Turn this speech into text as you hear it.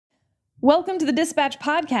Welcome to the Dispatch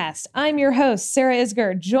Podcast. I'm your host, Sarah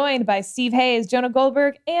Isger, joined by Steve Hayes, Jonah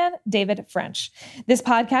Goldberg, and David French. This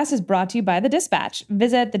podcast is brought to you by The Dispatch.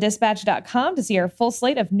 Visit thedispatch.com to see our full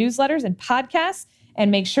slate of newsletters and podcasts,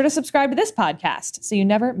 and make sure to subscribe to this podcast so you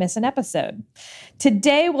never miss an episode.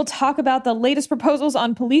 Today, we'll talk about the latest proposals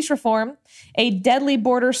on police reform, a deadly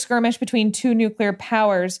border skirmish between two nuclear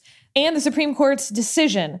powers, and the Supreme Court's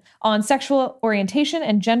decision on sexual orientation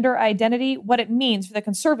and gender identity, what it means for the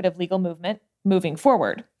conservative legal movement moving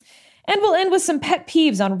forward. And we'll end with some pet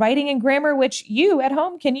peeves on writing and grammar, which you at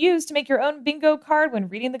home can use to make your own bingo card when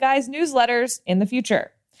reading the guys' newsletters in the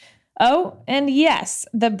future. Oh, and yes,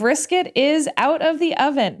 the brisket is out of the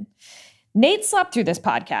oven. Nate slept through this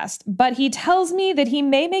podcast, but he tells me that he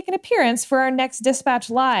may make an appearance for our next Dispatch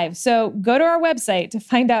Live, so go to our website to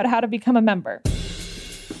find out how to become a member.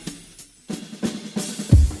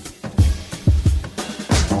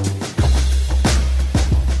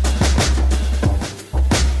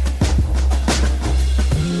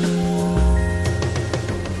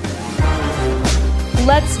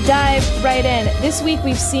 Let's dive right in. This week,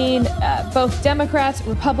 we've seen both Democrats,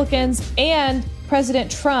 Republicans, and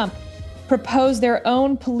President Trump propose their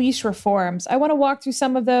own police reforms. I want to walk through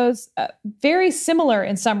some of those, very similar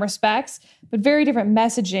in some respects, but very different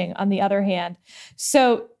messaging on the other hand.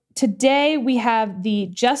 So today, we have the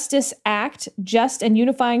Justice Act, Just and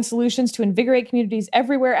Unifying Solutions to Invigorate Communities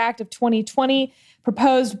Everywhere Act of 2020,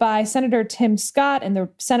 proposed by Senator Tim Scott and the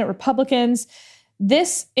Senate Republicans.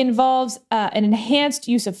 This involves an enhanced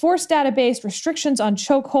use of force database, restrictions on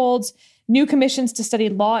chokeholds, new commissions to study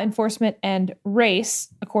law enforcement and race,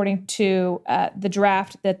 according to the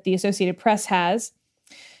draft that the Associated Press has.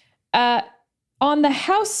 On the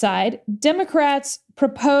House side, Democrats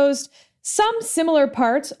proposed some similar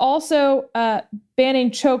parts, also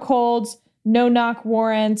banning chokeholds, no-knock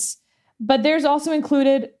warrants, but there's also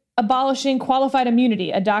included abolishing qualified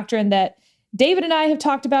immunity, a doctrine that David and I have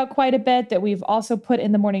talked about quite a bit, that we've also put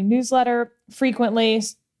in the morning newsletter frequently.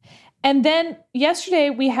 And then yesterday,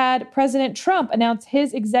 we had President Trump announce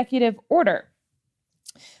his executive order.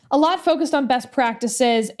 A lot focused on best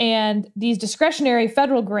practices and these discretionary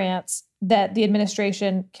federal grants that the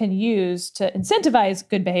administration can use to incentivize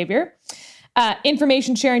good behavior,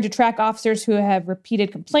 information sharing to track officers who have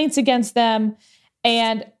repeated complaints against them,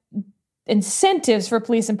 and incentives for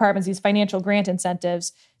police departments, these financial grant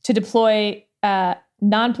incentives, to deploy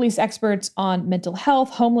non-police experts on mental health,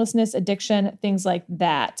 homelessness, addiction, things like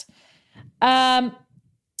that. At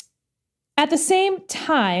the same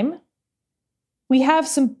time, we have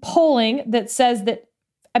some polling that says that,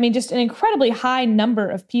 just an incredibly high number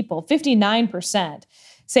of people, 59%,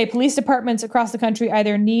 say police departments across the country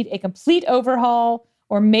either need a complete overhaul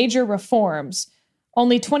or major reforms.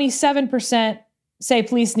 Only 27% say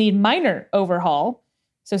police need minor overhaul,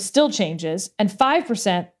 so still changes, and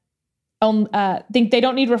 5% think they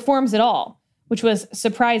don't need reforms at all, which was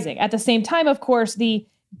surprising. At the same time, of course, the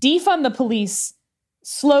defund the police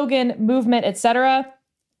slogan, movement, etc.,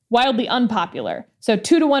 wildly unpopular. So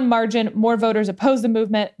 2-to-1 margin, more voters oppose the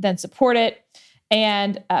movement than support it,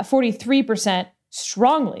 and 43%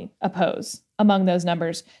 strongly oppose among those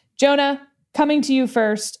numbers. Jonah, coming to you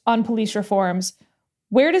first on police reforms.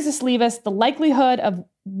 Where does this leave us? The likelihood of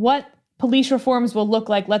what police reforms will look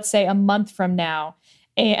like, let's say, a month from now,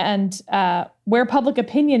 and where public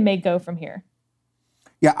opinion may go from here?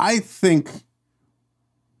 Yeah, I think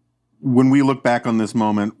when we look back on this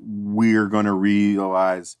moment, we're going to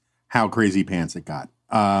realize how crazy pants it got.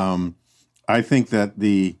 I think that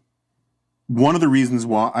one of the reasons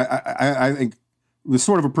why I think it was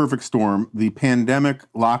sort of a perfect storm. The pandemic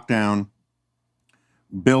lockdown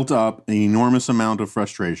built up an enormous amount of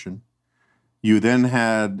frustration. You then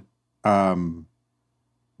had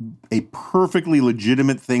a perfectly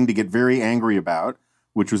legitimate thing to get very angry about,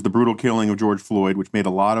 which was the brutal killing of George Floyd,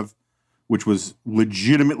 which was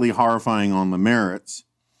legitimately horrifying on the merits.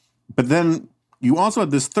 But then you also had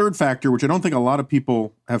this third factor, which I don't think a lot of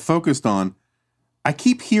people have focused on. I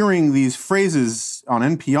keep hearing these phrases on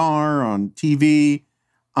NPR, on TV,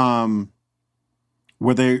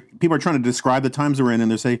 where people are trying to describe the times we're in, and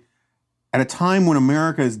they say, at a time when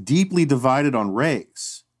America is deeply divided on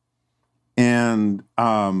race and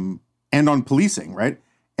on policing, right?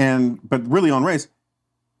 But really on race.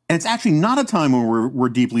 And it's actually not a time when we're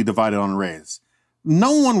deeply divided on race.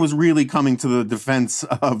 No one was really coming to the defense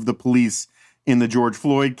of the police in the George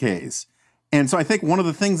Floyd case. And so I think one of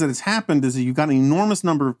the things that has happened is that you've got an enormous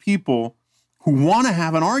number of people who want to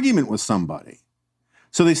have an argument with somebody.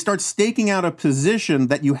 So they start staking out a position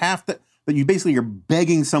that you basically are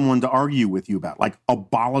begging someone to argue with you about, like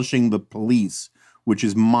abolishing the police, which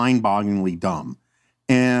is mind-bogglingly dumb.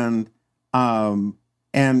 And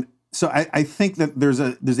And so I think that there's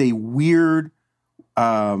a weird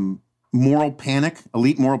moral panic,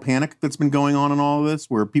 elite moral panic that's been going on in all of this,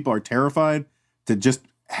 where people are terrified to just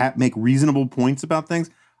make reasonable points about things.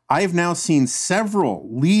 I have now seen several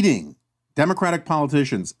leading Democratic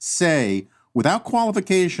politicians say, without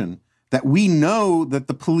qualification, that we know that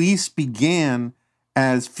the police began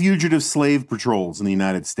as fugitive slave patrols in the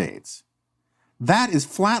United States. That is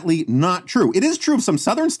flatly not true. It is true of some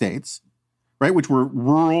southern states, right, which were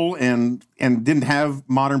rural and didn't have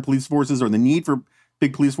modern police forces or the need for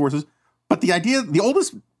big police forces. But the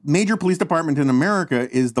oldest major police department in America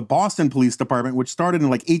is the Boston Police Department, which started in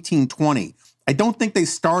like 1820. I don't think they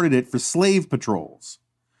started it for slave patrols.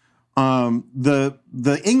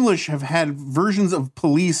 The English have had versions of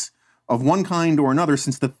police of one kind or another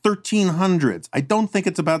since the 1300s. I don't think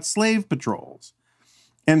it's about slave patrols.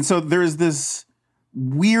 And so there's this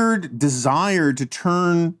weird desire to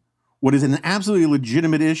turn what is an absolutely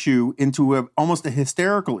legitimate issue into almost a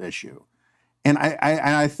hysterical issue. And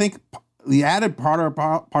I think the added part of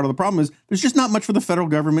the problem is there's just not much for the federal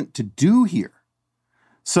government to do here.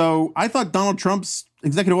 So I thought Donald Trump's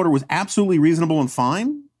executive order was absolutely reasonable and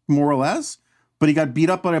fine, more or less, but he got beat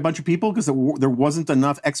up by a bunch of people because there wasn't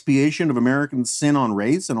enough expiation of American sin on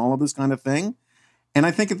race and all of this kind of thing. And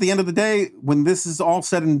I think at the end of the day, when this is all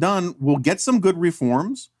said and done, we'll get some good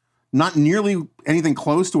reforms, not nearly anything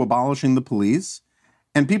close to abolishing the police.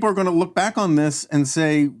 And people are going to look back on this and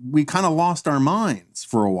say, we kind of lost our minds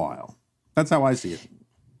for a while. That's how I see it.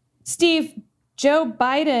 Steve, Joe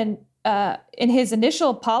Biden, in his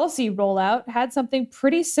initial policy rollout, had something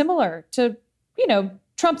pretty similar to,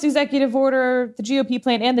 Trump's executive order, the GOP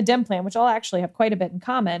plan, and the Dem plan, which all actually have quite a bit in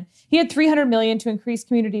common. He had $300 million to increase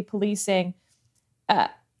community policing.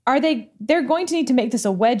 They're going to need to make this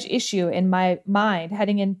a wedge issue in my mind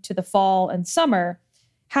heading into the fall and summer.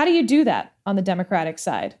 How do you do that on the Democratic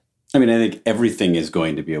side? I mean, I think everything is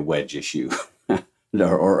going to be a wedge issue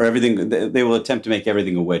or everything. They will attempt to make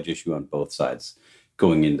everything a wedge issue on both sides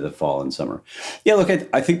going into the fall and summer. Yeah, look,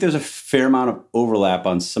 I think there's a fair amount of overlap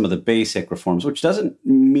on some of the basic reforms, which doesn't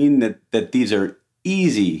mean that these are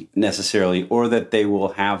easy necessarily, or that they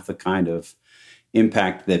will have the kind of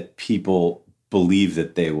impact that people believe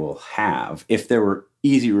that they will have. If there were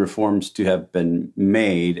easy reforms to have been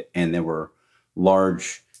made and there were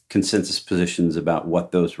large consensus positions about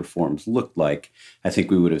what those reforms looked like, I think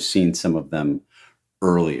we would have seen some of them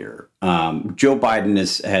earlier. Joe Biden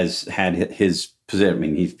has had his position. I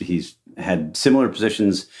mean, he's had similar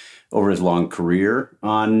positions over his long career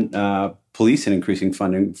on police and increasing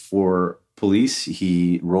funding for police.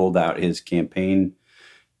 He rolled out his campaign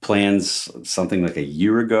plans something like a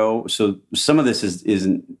year ago. So some of this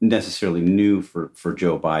isn't necessarily new for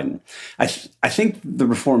Joe Biden. I think the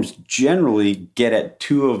reforms generally get at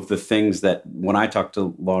two of the things that when I talk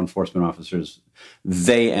to law enforcement officers,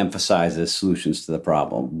 they emphasize as solutions to the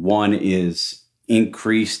problem. One is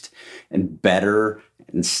increased and better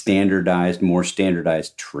and more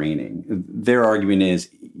standardized training. Their argument is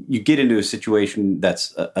you get into a situation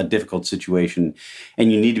that's a difficult situation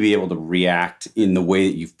and you need to be able to react in the way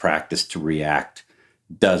that you've practiced to react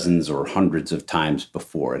dozens or hundreds of times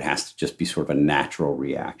before. It has to just be sort of a natural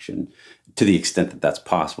reaction to the extent that that's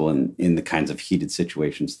possible in the kinds of heated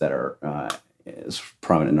situations that are as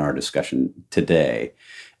prominent in our discussion today.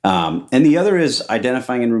 And the other is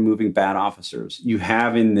identifying and removing bad officers. You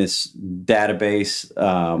have in this database,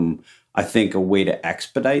 I think, a way to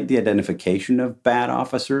expedite the identification of bad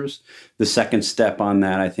officers. The second step on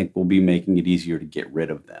that, I think, will be making it easier to get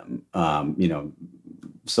rid of them.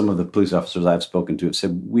 Some of the police officers I've spoken to have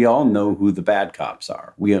said, we all know who the bad cops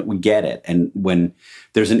are. We get it. And when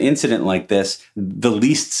there's an incident like this, the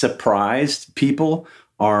least surprised people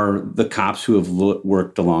are the cops who have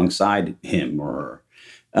worked alongside him or her.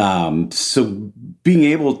 So being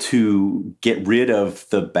able to get rid of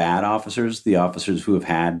the bad officers, the officers who have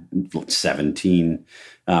had 17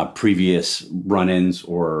 previous run-ins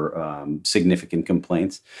or significant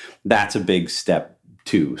complaints, that's a big step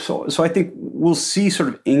too. So I think we'll see sort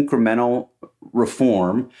of incremental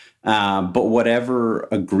reform, but whatever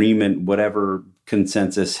agreement, whatever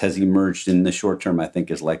consensus has emerged in the short term, I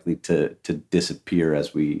think is likely to disappear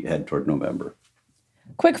as we head toward November.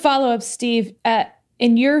 Quick follow-up, Steve.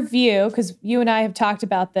 In your view, because you and I have talked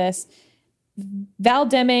about this, Val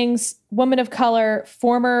Demings, woman of color,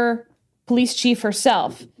 former police chief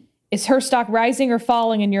herself, is her stock rising or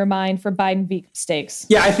falling in your mind for Biden v. stakes?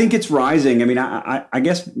 Yeah, I think it's rising. I mean, I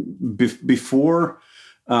guess before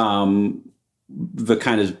the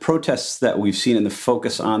kind of protests that we've seen and the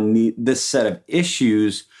focus on this set of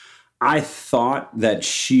issues, I thought that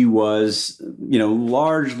she was,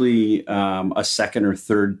 largely a second or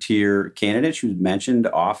third tier candidate. She was mentioned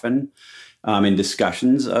often in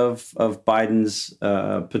discussions of Biden's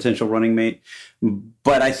potential running mate.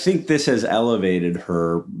 But I think this has elevated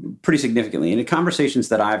her pretty significantly. And in conversations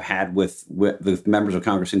that I've had with members of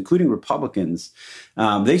Congress, including Republicans,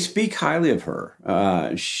 they speak highly of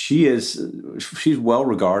her. She's well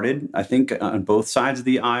regarded, I think, on both sides of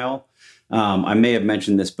the aisle. I may have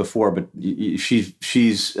mentioned this before, but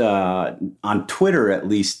she's on Twitter at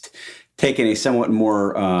least taken a somewhat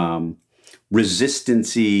more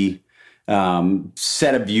resistance-y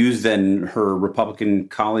set of views than her Republican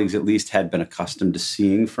colleagues at least had been accustomed to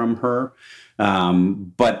seeing from her.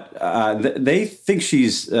 But they think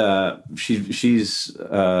she's a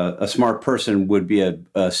smart person, would be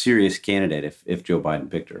a serious candidate if Joe Biden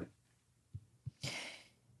picked her.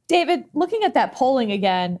 David, looking at that polling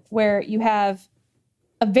again, where you have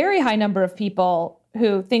a very high number of people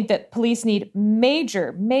who think that police need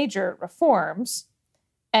major, major reforms,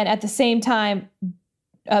 and at the same time,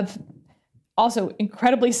 also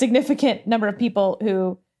incredibly significant number of people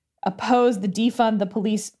who oppose the defund the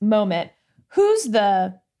police moment. Who's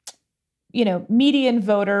the, median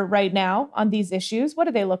voter right now on these issues? What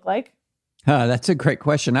do they look like? That's a great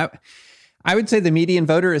question. I would say the median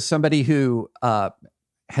voter is somebody who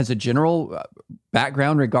has a general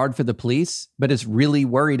background regard for the police, but is really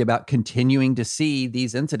worried about continuing to see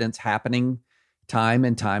these incidents happening time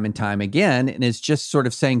and time and time again, and is just sort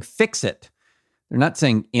of saying, fix it. They're not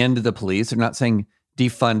saying end the police. They're not saying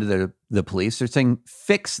defund the police. They're saying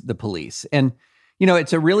fix the police. And,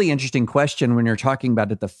 it's a really interesting question when you're talking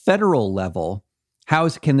about at the federal level.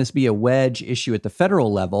 Can this be a wedge issue at the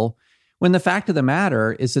federal level, when the fact of the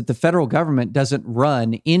matter is that the federal government doesn't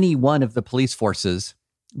run any one of the police forces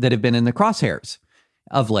that have been in the crosshairs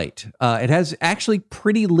of late. It has actually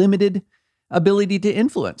pretty limited ability to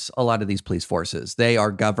influence a lot of these police forces. They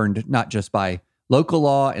are governed not just by local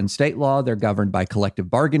law and state law, they're governed by collective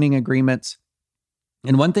bargaining agreements.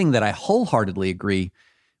 And one thing that I wholeheartely agree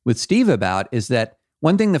with Steve about is that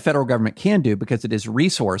one thing the federal government can do, because it is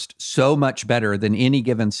resourced so much better than any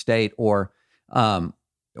given state or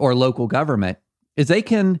local government, is they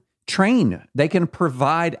can train. They can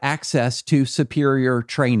provide access to superior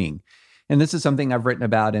training. And this is something I've written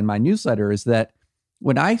about in my newsletter, is that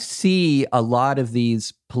when I see a lot of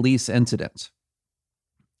these police incidents,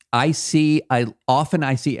 I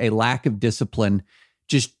often see a lack of discipline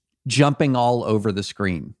just jumping all over the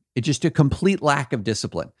screen. It's just a complete lack of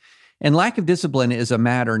discipline. And lack of discipline is a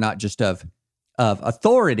matter not just of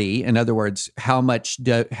authority. In other words,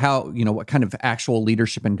 what kind of actual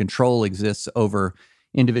leadership and control exists over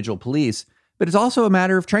individual police, but it's also a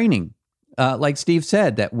matter of training. Like Steve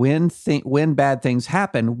said, that when bad things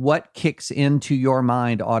happen, what kicks into your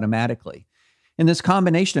mind automatically? And this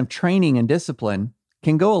combination of training and discipline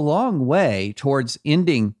can go a long way towards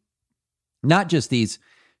ending not just these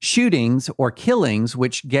shootings or killings,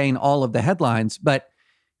 which gain all of the headlines, but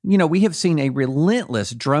we have seen a relentless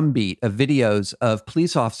drumbeat of videos of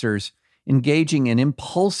police officers engaging in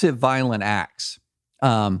impulsive violent acts,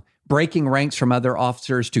 breaking ranks from other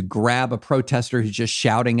officers to grab a protester who's just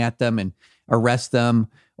shouting at them and arrest them,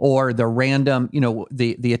 or the random,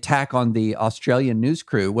 the attack on the Australian news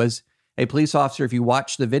crew was a police officer. If you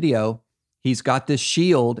watch the video, he's got this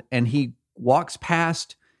shield and he walks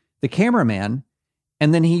past the cameraman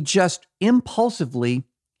and then he just impulsively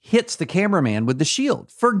hits the cameraman with the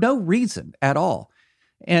shield for no reason at all.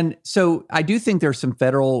 And so I do think there's some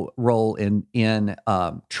federal role in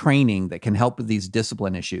training that can help with these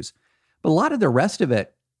discipline issues. But a lot of the rest of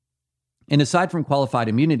it, and aside from qualified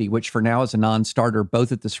immunity, which for now is a non-starter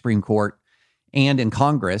both at the Supreme Court and in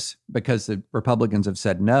Congress because the Republicans have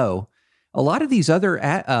said no, a lot of these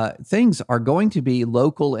other things are going to be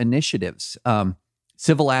local initiatives.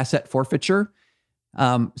 Civil asset forfeiture.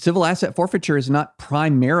 Civil asset forfeiture is not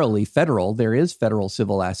primarily federal. There is federal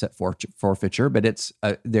civil asset forfeiture, but it's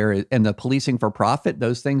and the policing for profit.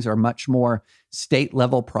 Those things are much more state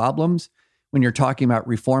level problems. When you're talking about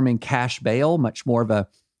reforming cash bail, much more of a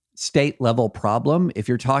state level problem. If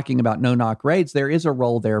you're talking about no-knock raids, there is a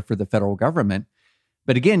role there for the federal government.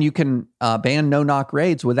 But again, you can ban no-knock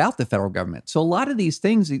raids without the federal government. So a lot of these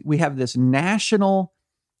things, we have this national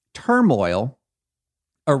turmoil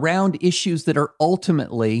around issues that are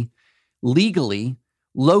ultimately legally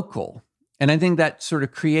local. And I think that sort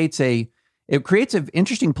of creates an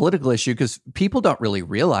interesting political issue because people don't really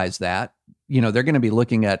realize that. They're going to be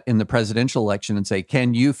looking at in the presidential election and say,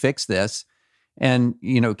 can you fix this? And,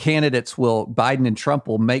 candidates Biden and Trump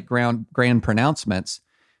will make grand pronouncements.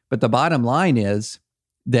 But the bottom line is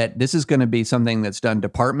that this is going to be something that's done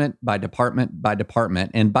department by department by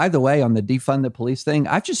department. And by the way, on the defund the police thing,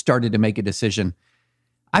 I've just started to make a decision.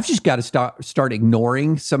 I've just got to start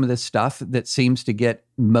ignoring some of this stuff that seems to get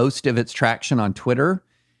most of its traction on Twitter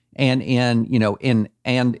and in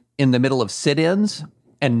the middle of sit-ins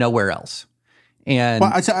and nowhere else. And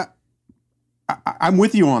well, I'm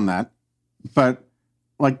with you on that, but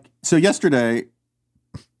so yesterday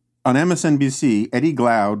on MSNBC, Eddie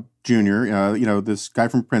Glaude Jr., this guy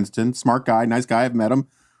from Princeton, smart guy, nice guy, I've met him,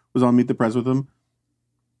 was on Meet the Press with him.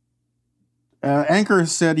 Anchor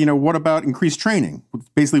said, what about increased training?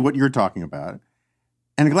 Basically what you're talking about.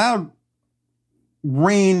 And Glaude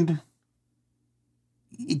rained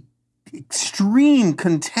extreme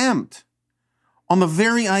contempt on the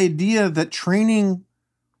very idea that training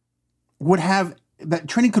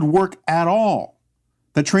could work at all,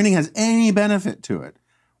 that training has any benefit to it.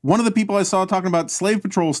 One of the people I saw talking about slave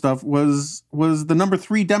patrol stuff was the number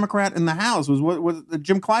 3 Democrat in the House, was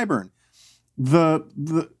Jim Clyburn.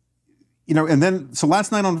 And then so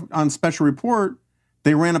last night on Special Report,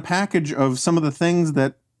 they ran a package of some of the things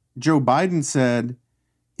that Joe Biden said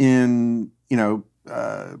in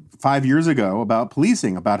 5 years ago about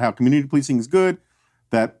policing, about how community policing is good,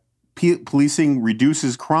 that policing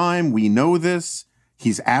reduces crime. We know this.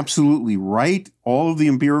 He's absolutely right. All of the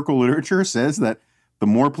empirical literature says that the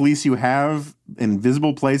more police you have in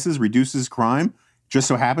visible places reduces crime. Just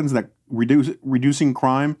so happens that reducing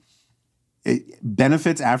crime, it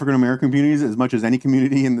benefits African-American communities as much as any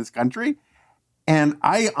community in this country. And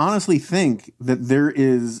I honestly think that there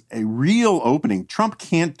is a real opening. Trump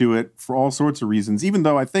can't do it for all sorts of reasons, even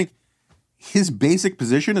though I think his basic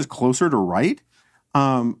position is closer to right.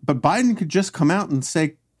 But Biden could just come out and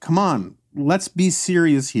say, come on, let's be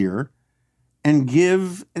serious here and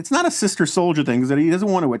it's not a sister soldier thing, because he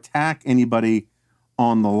doesn't want to attack anybody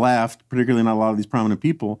on the left, particularly not a lot of these prominent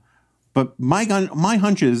people. But my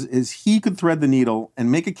hunch is he could thread the needle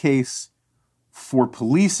and make a case for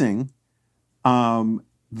policing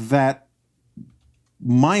that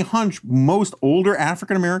my hunch most older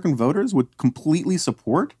African-American voters would completely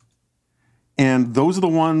support. And those are the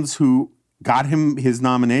ones who got him his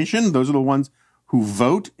nomination. Those are the ones who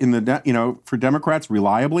vote for Democrats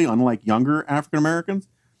reliably, unlike younger African-Americans.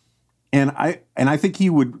 And I think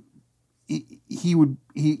he's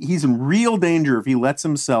in real danger if he lets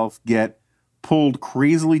himself get pulled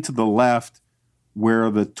crazily to the left,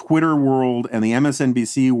 where the Twitter world and the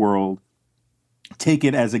MSNBC world take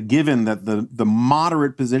it as a given that the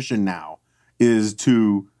moderate position now is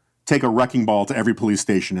to take a wrecking ball to every police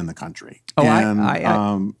station in the country. Oh, and,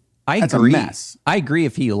 I that's agree. a mess. I agree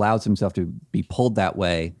if he allows himself to be pulled that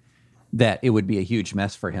way, that it would be a huge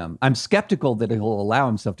mess for him. I'm skeptical that he'll allow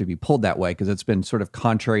himself to be pulled that way, because it's been sort of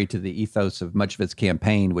contrary to the ethos of much of his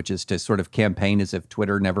campaign, which is to sort of campaign as if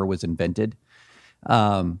Twitter never was invented.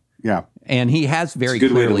 Yeah. And he has very it's a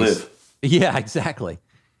good clearly... way to live. Yeah, exactly.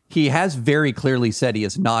 He has very clearly said he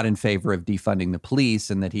is not in favor of defunding the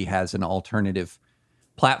police, and that he has an alternative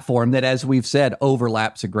platform that, as we've said,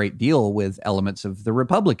 overlaps a great deal with elements of the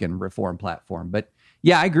Republican reform platform. But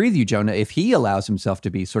yeah, I agree with you, Jonah. If he allows himself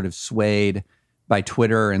to be sort of swayed by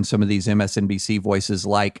Twitter and some of these MSNBC voices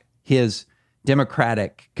like his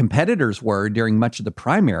Democratic competitors were during much of the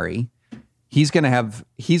primary, he's going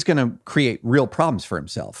to create real problems for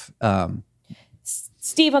himself.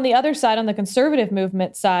 Steve, on the other side, on the conservative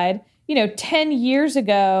movement side, 10 years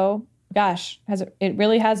ago, gosh, it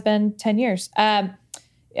really has been 10 years.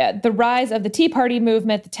 The rise of the Tea Party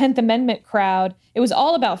movement, the 10th Amendment crowd, it was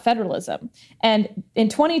all about federalism. And in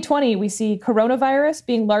 2020, we see coronavirus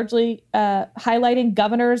being largely highlighting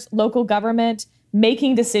governors, local government,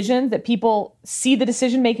 making decisions that people see the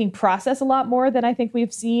decision-making process a lot more than I think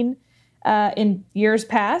we've seen in years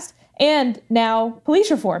past. And now police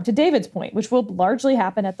reform, to David's point, which will largely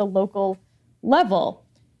happen at the local level.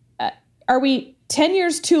 Are we 10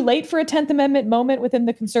 years too late for a 10th Amendment moment within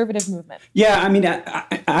the conservative movement? Yeah, I mean,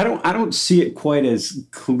 I don't see it quite as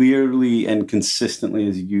clearly and consistently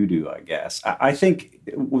as you do, I guess. I think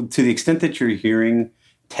to the extent that you're hearing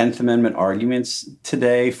 10th Amendment arguments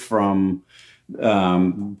today from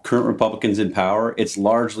current Republicans in power, it's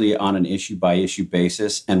largely on an issue-by-issue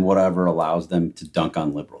basis and whatever allows them to dunk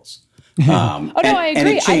on liberals. I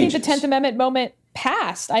agree. I think the 10th Amendment moment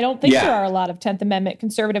passed. I don't think there are a lot of 10th Amendment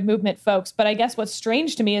conservative movement folks, but I guess what's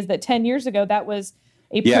strange to me is that 10 years ago, that was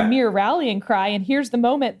premier rallying cry. And here's the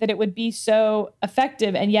moment that it would be so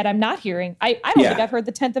effective. And yet I'm not hearing, I don't think I've heard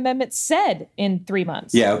the 10th Amendment said in 3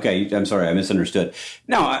 months. Yeah. Okay. I'm sorry. I misunderstood.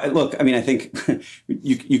 No, look, I mean, I think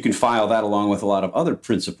you can file that along with a lot of other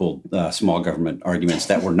principled small government arguments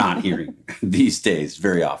that we're not hearing these days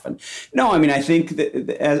very often. No, I mean, I think that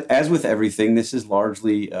as with everything, this is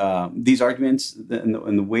largely these arguments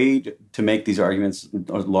and the way to make these arguments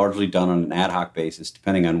are largely done on an ad hoc basis,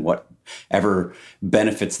 depending on whatever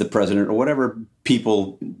benefits the president or whatever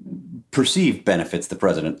people perceive benefits the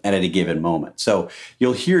president at any given moment. So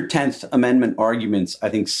you'll hear 10th Amendment arguments, I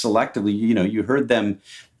think selectively, you heard them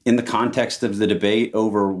in the context of the debate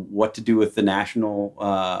over what to do with the national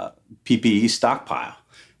PPE stockpile.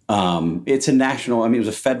 It's a national, it was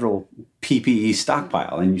a federal PPE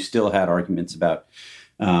stockpile, and you still had arguments about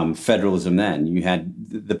federalism then. You had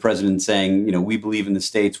the president saying, we believe in the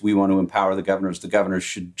states, we want to empower the governors. The governors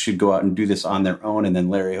should go out and do this on their own. And then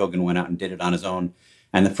Larry Hogan went out and did it on his own.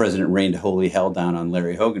 And the president rained holy hell down on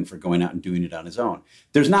Larry Hogan for going out and doing it on his own.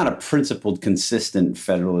 There's not a principled, consistent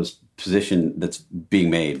federalist position that's being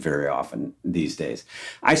made very often these days.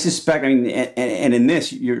 I suspect, and in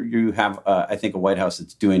this, you have, I think, a White House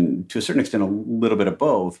that's doing, to a certain extent, a little bit of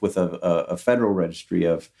both, with a federal registry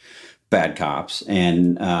of bad cops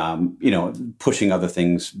and, pushing other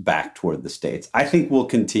things back toward the states. I think we'll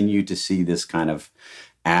continue to see this kind of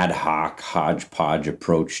ad hoc hodgepodge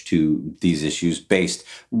approach to these issues based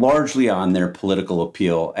largely on their political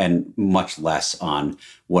appeal and much less on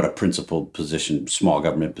what a principled position, small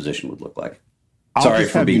government position would look like. Sorry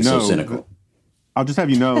for being so cynical. I'll just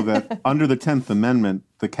have you know that under the 10th Amendment,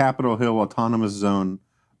 the Capitol Hill Autonomous Zone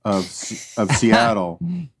of Seattle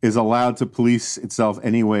is allowed to police itself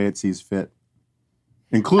any way it sees fit,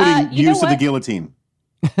 including use of the guillotine.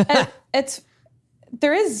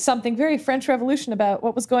 There is something very French Revolution about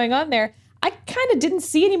what was going on there. I kind of didn't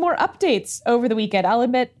see any more updates over the weekend. I'll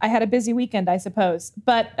admit I had a busy weekend, I suppose.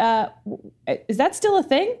 But is that still a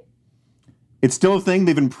thing? It's still a thing.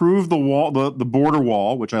 They've improved the wall, the border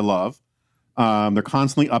wall, which I love. They're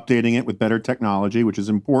constantly updating it with better technology, which is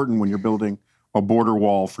important when you're building a border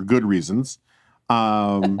wall for good reasons.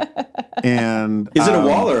 And is it a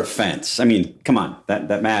wall or a fence? I mean, come on,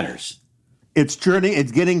 that matters. It's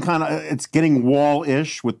getting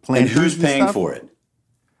wall-ish with planters. And who's paying stuff. For it?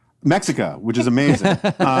 Mexico, which is amazing.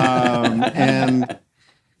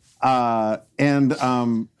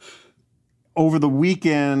 Over the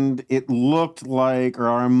weekend, it looked like, or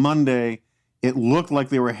on Monday, it looked like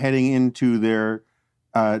they were heading into their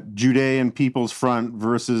Judean People's Front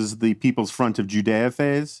versus the People's Front of Judea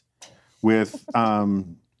phase, with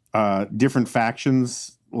different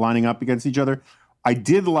factions lining up against each other. I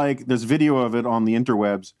did like, there's video of it on the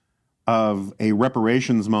interwebs of a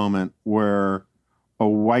reparations moment where a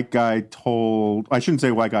white guy told, I shouldn't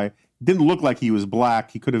say white guy, didn't look like he was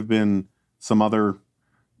black. He could have been some other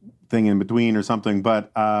thing in between or something,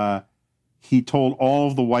 but he told all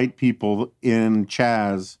of the white people in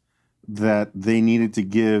Chaz that they needed to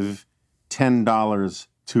give $10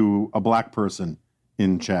 to a black person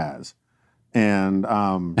in Chaz. And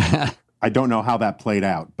I don't know how that played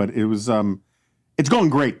out, but it was... it's going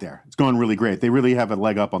great there. It's going really great. They really have a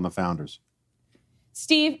leg up on the founders.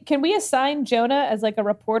 Steve, can we assign Jonah as like a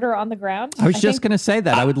reporter on the ground? I was just going to say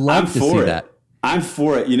that. I would love to see that. I'm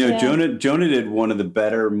for it. Jonah did one of the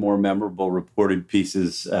better, more memorable reported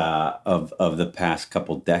pieces of the past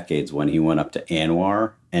couple decades when he went up to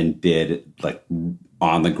Anwar and did like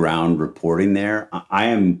on the ground reporting there. I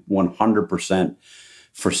am 100%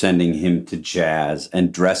 for sending him to Jazz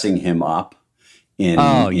and dressing him up in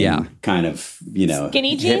kind of,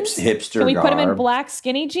 skinny jeans? Hipster Can we garb. put him in black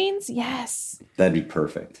skinny jeans? Yes. That'd be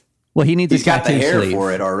perfect. Well, he's got the hair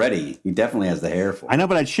for it already. He definitely has the hair for it. I know,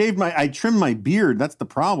 but I trimmed my beard. That's the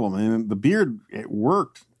problem. And the beard, it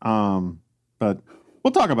worked. But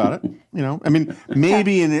we'll talk about it.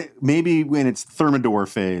 Maybe when it's Thermidor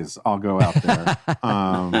phase, I'll go out there.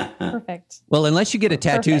 Perfect. Well, unless you get a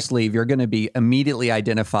tattoo sleeve, you're going to be immediately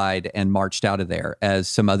identified and marched out of there, as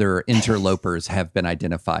some other interlopers have been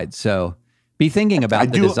identified. So be thinking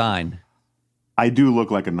about the design. I do look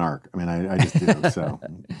like a narc. I mean, I just do. So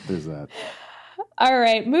there's that. All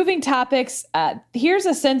right. Moving topics. Here's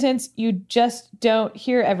a sentence you just don't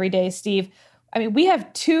hear every day, Steve. I mean, we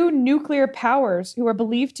have two nuclear powers who are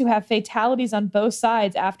believed to have fatalities on both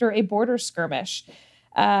sides after a border skirmish.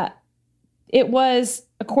 It was,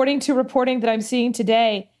 according to reporting that I'm seeing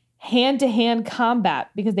today, hand-to-hand combat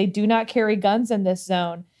because they do not carry guns in this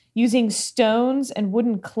zone, using stones and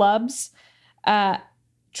wooden clubs.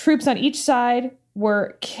 Troops on each side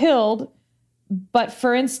were killed, but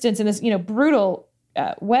for instance, in this brutal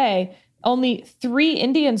way, Only 3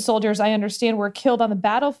 Indian soldiers, I understand, were killed on the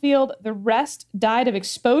battlefield. The rest died of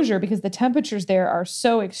exposure because the temperatures there are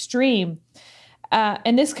so extreme.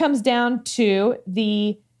 And this comes down to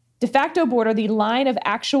the de facto border, the line of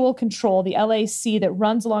actual control, the LAC, that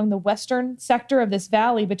runs along the western sector of this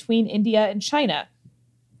valley between India and China.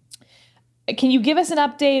 Can you give us an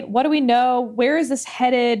update? What do we know? Where is this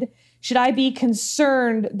headed? Should I be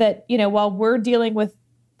concerned that, while we're dealing with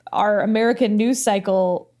our American news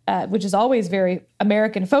cycle, which is always very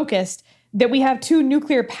American focused, that we have 2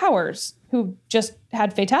 nuclear powers who just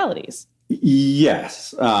had fatalities?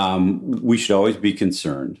 Yes, we should always be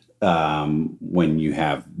concerned when you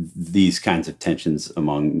have these kinds of tensions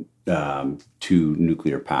among 2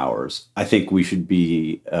 nuclear powers. I think we should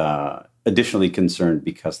be additionally concerned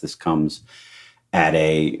because this comes at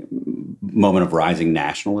a moment of rising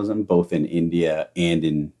nationalism, both in India and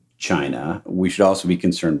in China. We should also be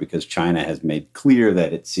concerned because China has made clear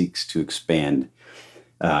that it seeks to expand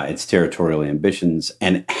its territorial ambitions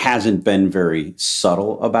and hasn't been very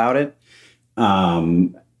subtle about it.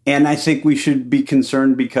 And I think we should be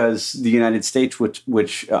concerned because the United States,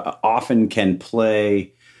 which often can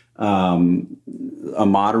play a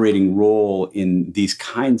moderating role in these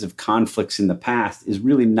kinds of conflicts in the past, is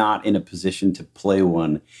really not in a position to play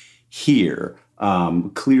one here.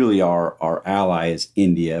 Clearly, our ally is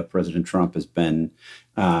India. President Trump has been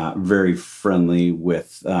very friendly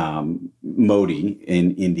with Modi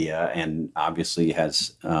in India, and obviously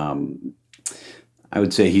has, I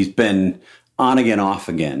would say, he's been on again, off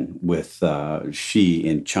again with Xi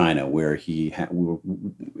in China, where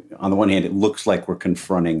on the one hand, it looks like we're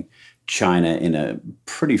confronting China in a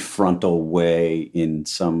pretty frontal way in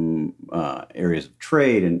some areas of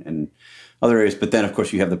trade and other areas. But then, of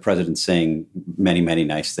course, you have the president saying many, many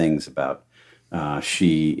nice things about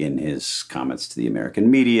Xi in his comments to the American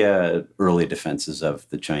media, early defenses of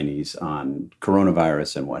the Chinese on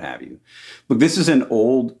coronavirus and what have you. Look, this is an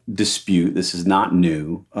old dispute. This is not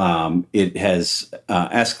new. It has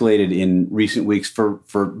escalated in recent weeks for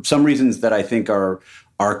some reasons that I think are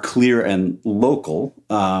clear and local,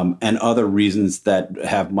 and other reasons that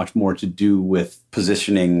have much more to do with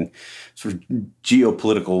positioning, sort of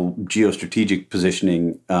geopolitical, geostrategic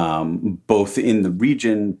positioning, both in the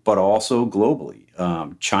region but also globally.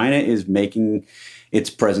 China is making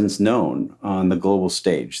its presence known on the global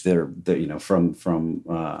stage. From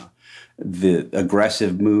the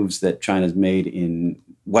aggressive moves that China's made in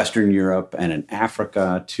Western Europe and in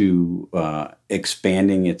Africa to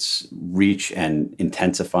expanding its reach and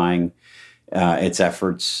intensifying its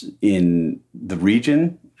efforts in the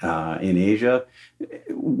region, in Asia.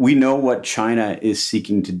 We know what China is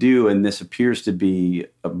seeking to do, and this appears to be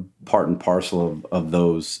a part and parcel of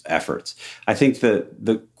those efforts. I think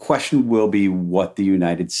the question will be what the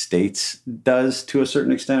United States does to a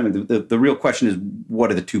certain extent. I mean, the real question is, what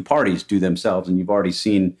do the 2 parties do themselves? And you've already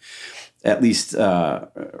seen at least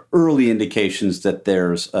early indications that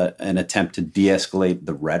there's an attempt to de-escalate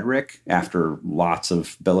the rhetoric after lots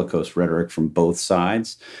of bellicose rhetoric from both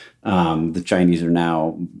sides. The Chinese are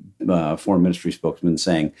now foreign ministry spokesman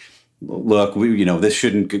saying, "Look, this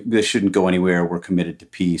shouldn't go anywhere. We're committed to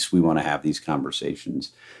peace. We want to have these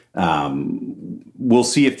conversations." We'll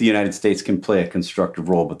see if the United States can play a constructive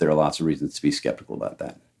role, but there are lots of reasons to be skeptical about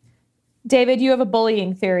that. David, you have a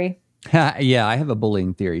bullying theory. Yeah, I have a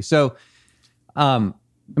bullying theory. So,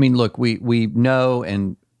 look, we know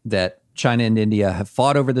and that China and India have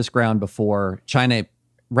fought over this ground before. China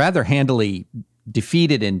rather handily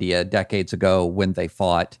defeated India decades ago when they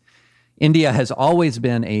fought. India has always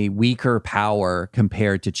been a weaker power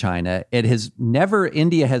compared to China.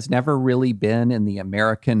 India has never really been in the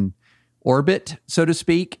American orbit, so to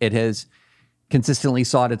speak. It has consistently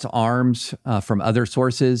sought its arms from other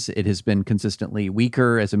sources. It has been consistently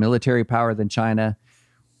weaker as a military power than China.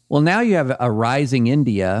 Well, now you have a rising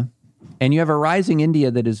India, and you have a rising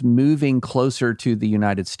India that is moving closer to the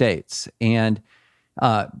United States. And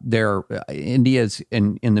India's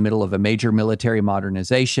in the middle of a major military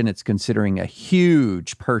modernization. It's considering a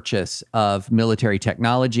huge purchase of military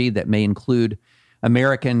technology that may include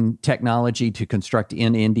American technology to construct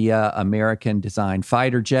in India, American-designed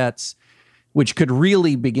fighter jets, which could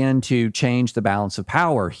really begin to change the balance of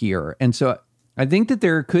power here. And so I think that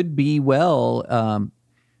there could be,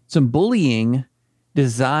 some bullying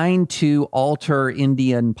designed to alter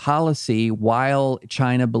Indian policy while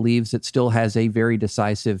China believes it still has a very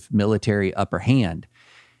decisive military upper hand.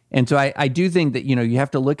 And so I do think that, you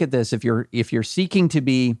have to look at this if you're seeking to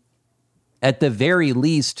be, at the very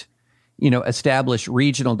least, establish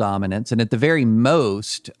regional dominance, and at the very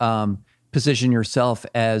most, position yourself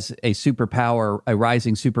as a superpower, a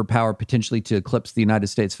rising superpower, potentially to eclipse the United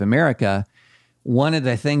States of America, one of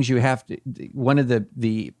the things one of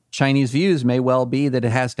the Chinese views may well be that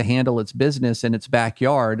it has to handle its business in its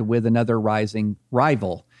backyard with another rising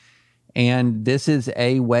rival. And this is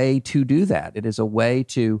a way to do that. It is a way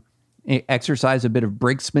to exercise a bit of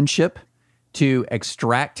brinksmanship, to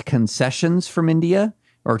extract concessions from India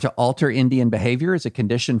or to alter Indian behavior as a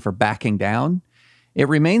condition for backing down. It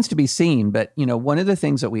remains to be seen, but one of the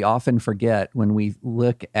things that we often forget when we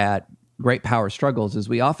look at great power struggles is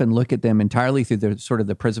we often look at them entirely through the sort of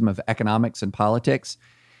the prism of economics and politics.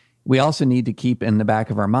 We also need to keep in the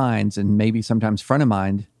back of our minds, and maybe sometimes front of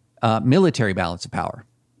mind, military balance of power.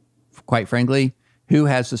 Quite frankly, who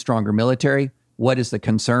has the stronger military? What is the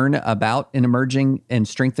concern about an emerging and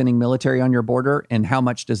strengthening military on your border? And how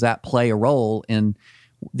much does that play a role in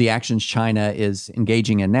the actions China is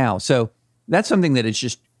engaging in now? So that's something that is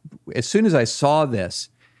just, as soon as I saw this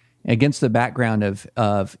against the background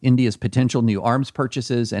of India's potential new arms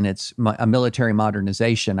purchases and its a military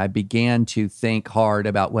modernization, I began to think hard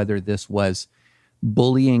about whether this was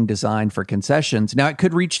bullying designed for concessions. Now, it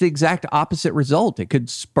could reach the exact opposite result. It could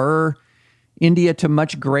spur India to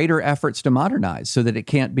much greater efforts to modernize so that it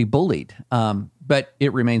can't be bullied. But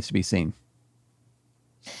it remains to be seen.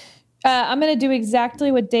 I'm going to do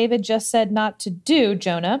exactly what David just said not to do,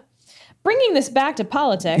 Jonah. Bringing this back to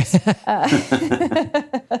politics, Joe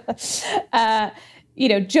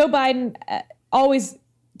Biden always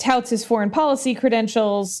touts his foreign policy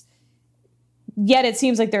credentials, yet it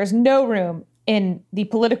seems like there's no room in the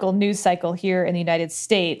political news cycle here in the United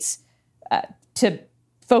States to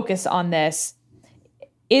focus on this.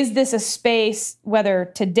 Is this a space,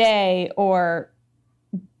 whether today or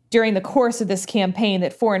during the course of this campaign,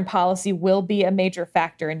 that foreign policy will be a major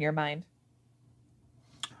factor in your mind?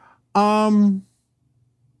 I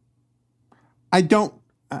don't,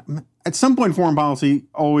 at some point, foreign policy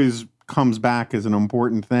always comes back as an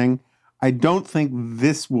important thing. I don't think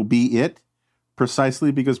this will be it,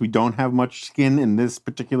 precisely because we don't have much skin in this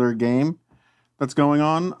particular game that's going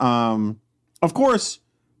on. Of course,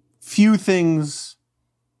 few things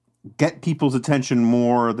get people's attention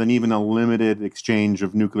more than even a limited exchange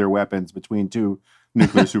of nuclear weapons between two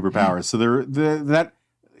nuclear superpowers. So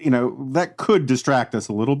that could distract us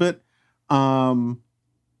a little bit. But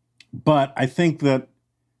I think that,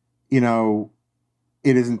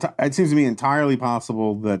 it seems to me entirely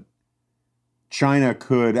possible that China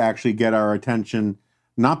could actually get our attention,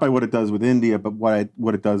 not by what it does with India, but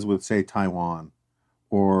what it does with, say, Taiwan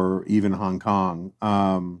or even Hong Kong.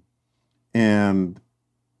 I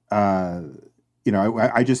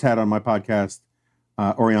just had on my podcast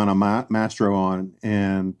Oriana Mastro on,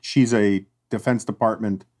 and she's a Defense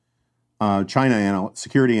Department China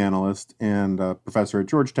security analyst and professor at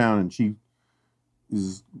Georgetown, and she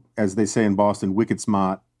is, as they say in Boston, wicked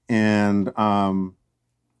smart. And I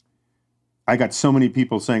got so many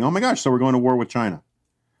people saying, "Oh my gosh, so we're going to war with China,"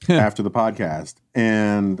 after the podcast,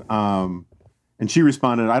 and she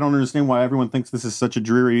responded, "I don't understand why everyone thinks this is such a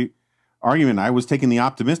dreary argument. I was taking the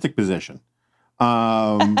optimistic position."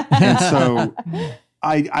 And so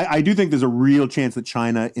I do think there's a real chance that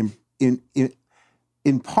China,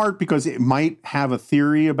 in part because it might have a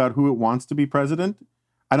theory about who it wants to be president.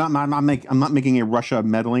 I'm not making a Russia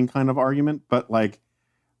meddling kind of argument, but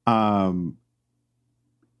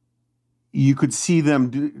you could see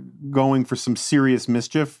them going for some serious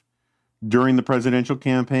mischief during the presidential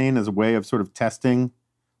campaign as a way of sort of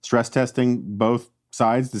stress testing both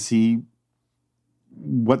sides to see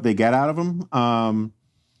what they get out of them.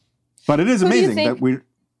 But it is amazing that we.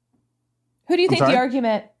 Who do you think the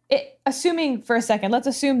argument? Assuming for a second, let's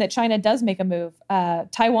assume that China does make a move,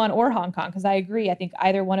 Taiwan or Hong Kong, because I agree. I think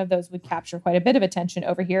either one of those would capture quite a bit of attention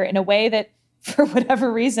over here in a way that, for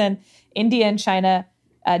whatever reason, India and China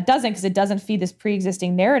doesn't, because it doesn't feed this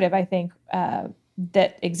pre-existing narrative, I think,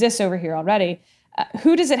 that exists over here already.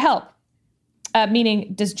 Who does it help?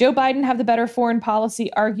 Meaning, does Joe Biden have the better foreign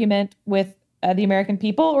policy argument with the American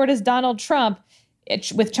people, or does Donald Trump,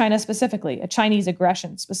 with China specifically, a Chinese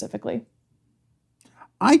aggression specifically?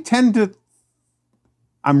 I'm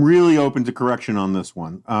really open to correction on this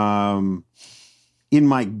one. In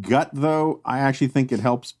my gut, though, I actually think it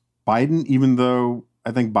helps Biden, even though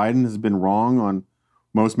I think Biden has been wrong on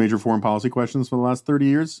most major foreign policy questions for the last 30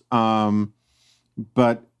 years.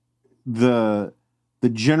 But the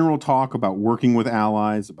general talk about working with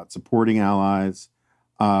allies, about supporting allies,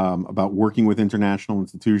 about working with international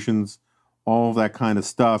institutions, all of that kind of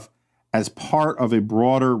stuff, as part of a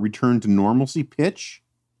broader return to normalcy pitch,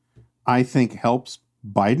 I think helps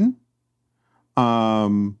Biden.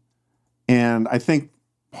 And I think,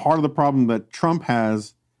 part of the problem that Trump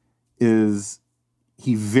has is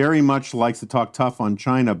he very much likes to talk tough on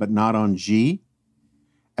China, but not on Xi,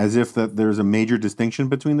 as if that there's a major distinction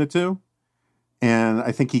between the two. And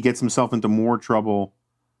I think he gets himself into more trouble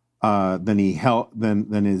than he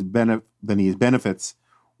his benefits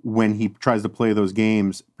when he tries to play those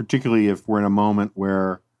games, particularly if we're in a moment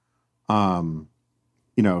where,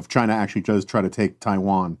 if China actually does try to take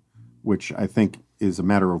Taiwan, which I think is a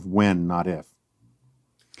matter of when, not if.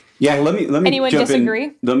 Yeah, let me Anyone jump disagree?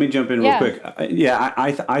 in. Let me jump in real quick.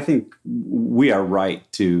 I think we are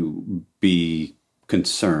right to be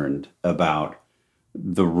concerned about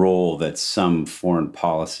the role that some foreign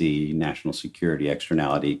policy, national security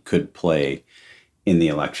externality could play in the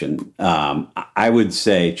election. I would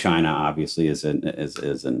say China obviously is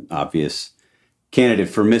an obvious candidate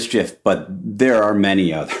for mischief, but there are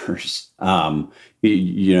many others.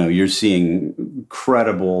 You're seeing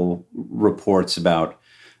credible reports about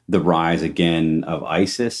the rise again of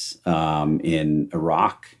ISIS in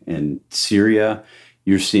Iraq and Syria.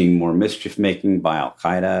 You're seeing more mischief making by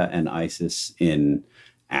Al-Qaeda and ISIS in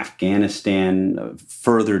Afghanistan,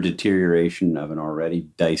 further deterioration of an already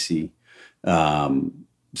dicey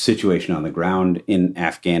situation on the ground in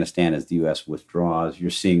Afghanistan as the U.S. withdraws. You're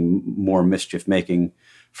seeing more mischief making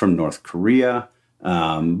from North Korea,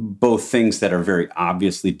 both things that are very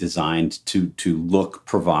obviously designed to look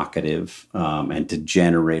provocative and to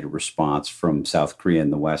generate a response from South Korea in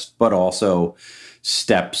the West, but also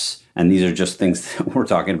steps, and these are just things that we're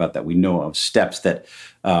talking about that we know of, steps that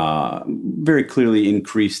very clearly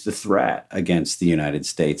increase the threat against the United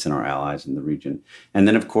States and our allies in the region. And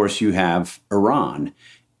then, of course, you have Iran.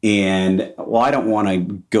 And while I don't want to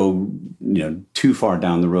go, too far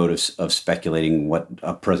down the road of speculating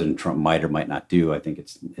what President Trump might or might not do, I think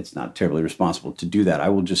it's not terribly responsible to do that. I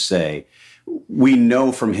will just say we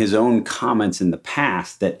know from his own comments in the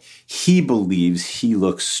past that he believes he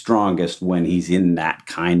looks strongest when he's in that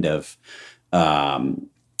kind of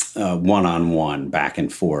one-on-one back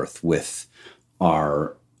and forth with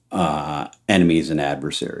our enemies and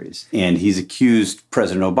adversaries. And he's accused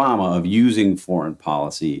President Obama of using foreign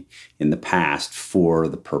policy in the past for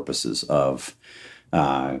the purposes of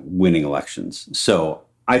winning elections. So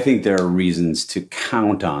I think there are reasons to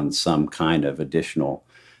count on some kind of additional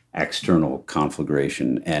external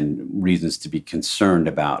conflagration and reasons to be concerned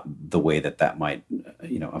about the way that might,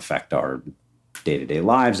 affect our day-to-day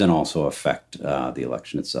lives and also affect the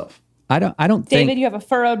election itself. I don't think, David, you have a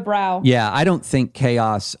furrowed brow. Yeah, I don't think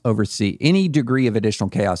chaos any degree of additional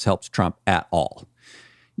chaos helps Trump at all.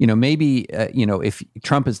 Maybe, if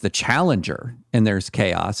Trump is the challenger and there's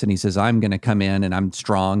chaos and he says, I'm going to come in and I'm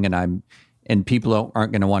strong and people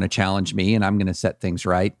aren't going to want to challenge me and I'm going to set things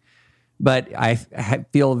right. But I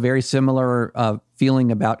feel a very similar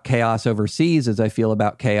feeling about chaos overseas as I feel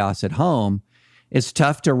about chaos at home. It's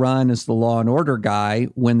tough to run as the law and order guy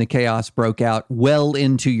when the chaos broke out well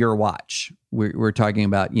into your watch. We're talking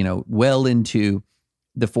about, well into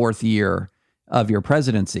the fourth year of your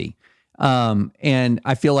presidency. And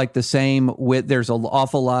I feel like the same there's an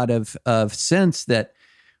awful lot of sense that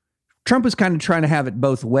Trump was kind of trying to have it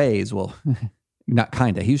both ways. Well, not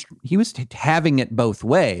kind of, he was having it both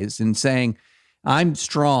ways and saying, I'm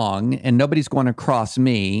strong and nobody's going to cross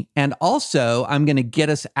me. And also I'm going to get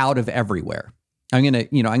us out of everywhere. I'm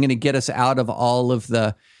going to get us out of all of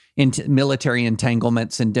the military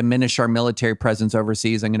entanglements and diminish our military presence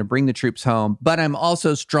overseas. I'm going to bring the troops home, but I'm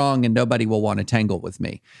also strong and nobody will want to tangle with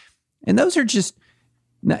me. And those are just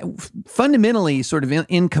fundamentally sort of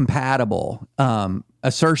incompatible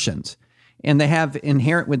assertions. And they have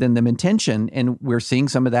inherent within them intention. And we're seeing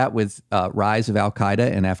some of that with rise of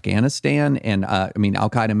Al-Qaeda in Afghanistan and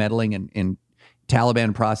Al-Qaeda meddling in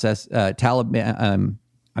Taliban process,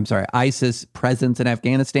 ISIS presence in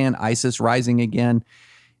Afghanistan, ISIS rising again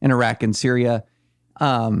in Iraq and Syria.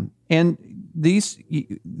 And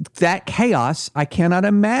that chaos, I cannot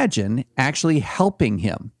imagine actually helping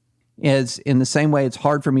him. As in the same way, it's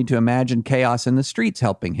hard for me to imagine chaos in the streets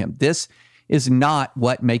helping him. This is not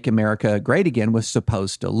what Make America Great Again was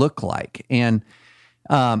supposed to look like. And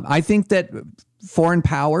I think that foreign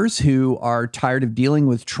powers who are tired of dealing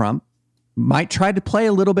with Trump might try to play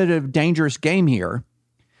a little bit of a dangerous game here.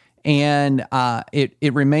 And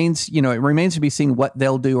it remains to be seen what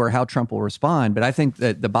they'll do or how Trump will respond. But I think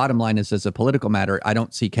that the bottom line is, as a political matter, I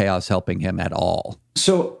don't see chaos helping him at all.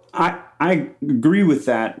 So I agree with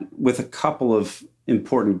that with a couple of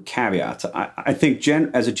important caveats. I think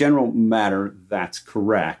as a general matter, that's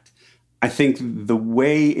correct. I think the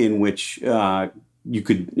way in which you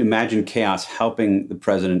could imagine chaos helping the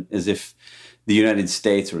president is if the United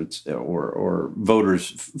States or voters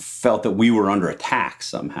felt that we were under attack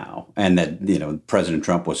somehow, and that President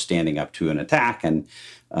Trump was standing up to an attack and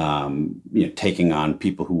taking on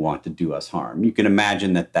people who want to do us harm. You can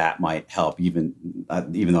imagine that might help, even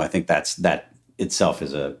though I think that itself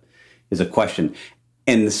is a question.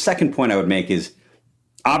 And the second point I would make is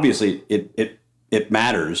obviously it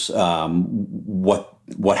matters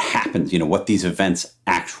what happens, what these events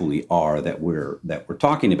actually are that we're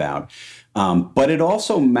talking about. But it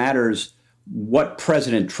also matters what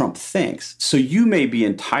President Trump thinks. So you may be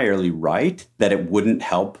entirely right that it wouldn't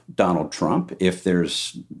help Donald Trump if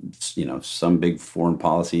there's, some big foreign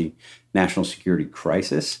policy, national security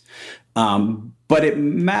crisis. But it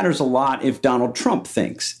matters a lot if Donald Trump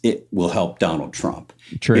thinks it will help Donald Trump.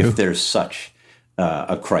 True. If there's such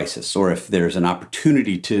a crisis, or if there's an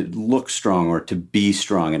opportunity to look strong or to be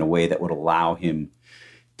strong in a way that would allow him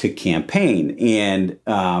to campaign. And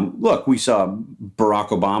look, we saw Barack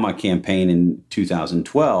Obama campaign in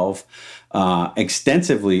 2012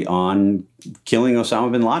 extensively on killing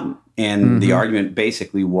Osama bin Laden. And the argument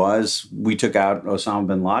basically was we took out Osama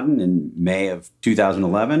bin Laden in May of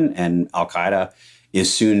 2011, and Al-Qaeda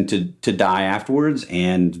is soon to die afterwards.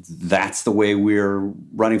 And that's the way we're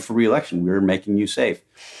running for re-election. We're making you safe.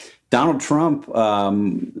 Donald Trump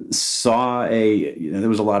saw there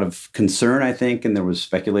was a lot of concern, I think, and there was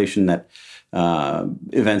speculation that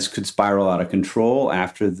events could spiral out of control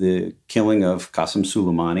after the killing of Qasem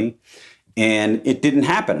Soleimani. And it didn't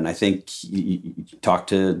happen. And I think you talk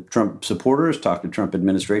to Trump supporters, talk to Trump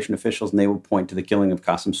administration officials, and they will point to the killing of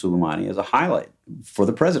Qasem Soleimani as a highlight for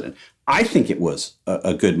the president. I think it was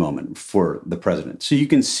a good moment for the president. So you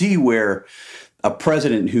can see where a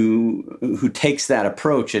president who takes that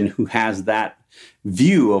approach and who has that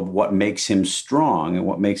view of what makes him strong and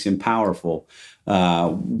what makes him powerful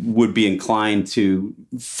would be inclined to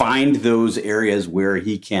find those areas where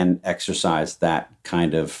he can exercise that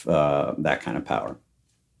kind of power.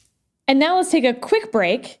 And now let's take a quick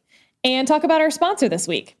break and talk about our sponsor this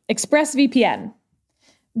week, ExpressVPN.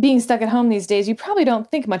 Being stuck at home these days, you probably don't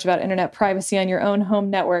think much about internet privacy on your own home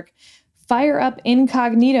network. Fire up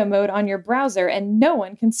incognito mode on your browser and no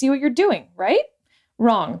one can see what you're doing, right?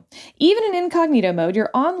 Wrong. Even in incognito mode, your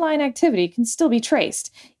online activity can still be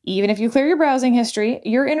traced. Even if you clear your browsing history,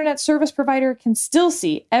 your internet service provider can still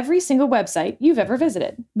see every single website you've ever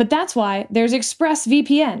visited. But that's why there's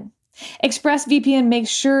ExpressVPN. ExpressVPN makes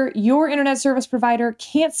sure your internet service provider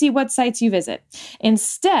can't see what sites you visit.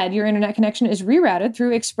 Instead, your internet connection is rerouted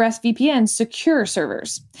through ExpressVPN's secure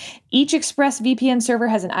servers. Each ExpressVPN server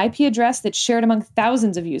has an IP address that's shared among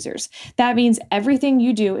thousands of users. That means everything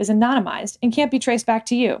you do is anonymized and can't be traced back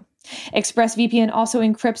to you. ExpressVPN also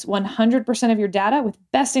encrypts 100% of your data with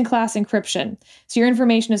best-in-class encryption, so your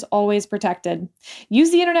information is always protected.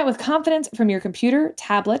 Use the internet with confidence from your computer,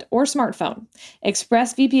 tablet, or smartphone.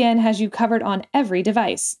 ExpressVPN has you covered on every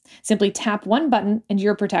device. Simply tap one button and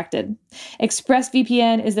you're protected.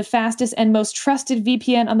 ExpressVPN is the fastest and most trusted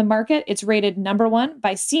VPN on the market. It's rated #1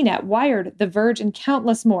 by CNET, Wired, The Verge, and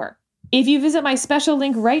countless more. If you visit my special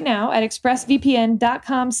link right now at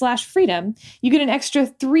expressvpn.com/freedom, you get an extra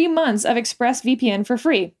 3 months of ExpressVPN for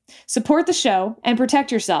free. Support the show and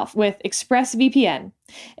protect yourself with ExpressVPN.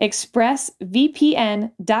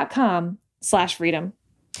 expressvpn.com/freedom.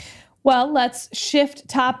 Well, let's shift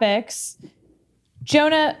topics.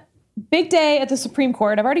 Jonah, big day at the Supreme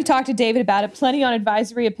Court. I've already talked to David about it. Plenty on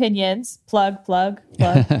advisory opinions. Plug.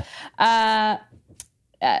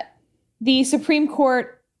 The Supreme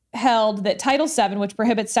Court held that Title VII, which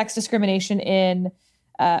prohibits sex discrimination in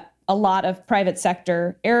a lot of private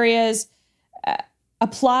sector areas,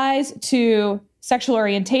 applies to sexual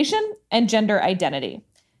orientation and gender identity.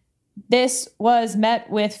 This was met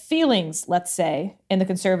with feelings, let's say, in the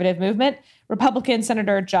conservative movement. Republican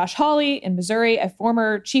Senator Josh Hawley in Missouri, a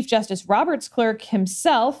former Chief Justice Roberts clerk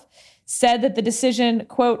himself, said that the decision,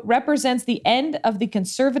 quote, represents the end of the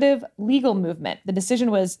conservative legal movement. The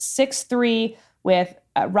decision was 6-3 with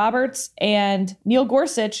Roberts and Neil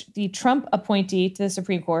Gorsuch, the Trump appointee to the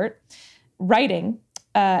Supreme Court, joining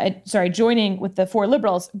with the 4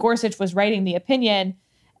 liberals. Gorsuch was writing the opinion.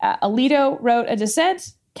 Alito wrote a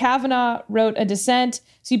dissent. Kavanaugh wrote a dissent.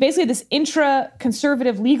 So you basically had this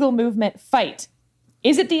intra-conservative legal movement fight.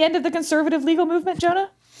 Is it the end of the conservative legal movement,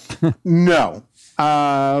 Jonah? No.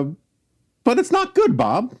 But it's not good,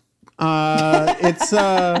 Bob. I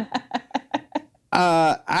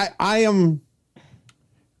am...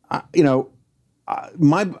 I'm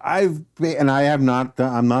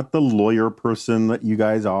not the lawyer person that you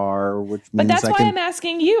guys are, which means but that's why I'm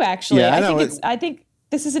asking you. Actually, yeah, I think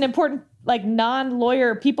this is an important,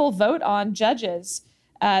 non-lawyer. People vote on judges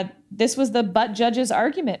this was the butt judges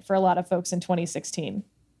argument for a lot of folks in 2016.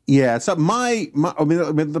 Yeah. So I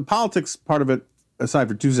mean, the politics part of it aside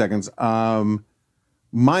for 2 seconds,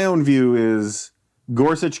 my own view is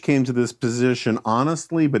Gorsuch came to this position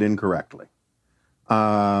honestly but incorrectly.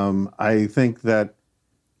 I think that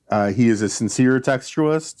he is a sincere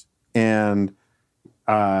textualist, and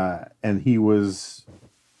he was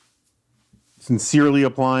sincerely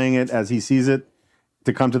applying it as he sees it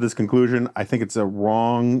to come to this conclusion. I think it's a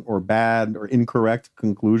wrong or bad or incorrect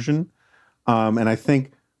conclusion, and I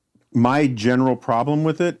think my general problem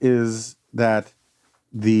with it is that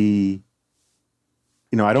I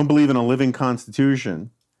don't believe in a living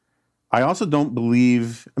constitution. I also don't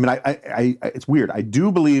believe, I mean, I it's weird. I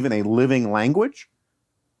do believe in a living language.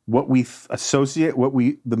 What we associate,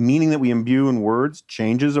 the meaning that we imbue in words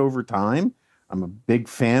changes over time. I'm a big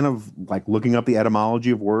fan of like looking up the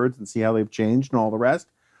etymology of words and see how they've changed and all the rest.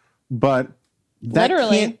 But that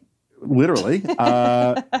literally,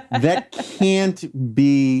 that can't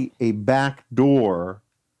be a backdoor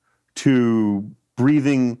to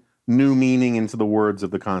breathing new meaning into the words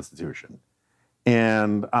of the Constitution.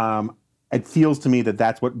 And it feels to me that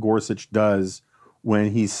that's what Gorsuch does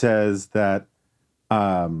when he says that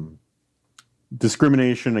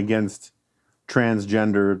discrimination against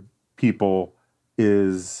transgender people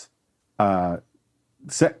is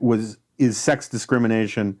sex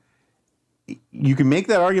discrimination. You can make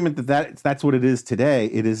that argument that's what it is today.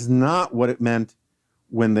 It is not what it meant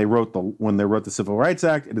when they wrote the Civil Rights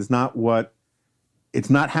Act. It's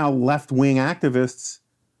not how left-wing activists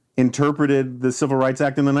interpreted the Civil Rights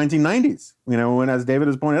Act in the 1990s. When, as David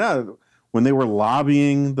has pointed out, when they were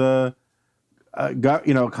lobbying the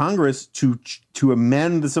Congress to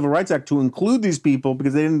amend the Civil Rights Act to include these people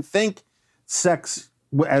because they didn't think they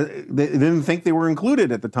didn't think they were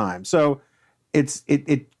included at the time. So it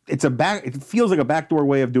feels like a backdoor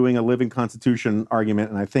way of doing a living constitution argument,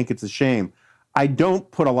 and I think it's a shame. I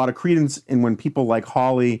don't put a lot of credence in when people like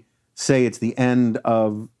Hawley say it's the end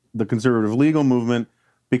of the conservative legal movement,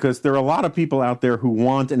 because there are a lot of people out there who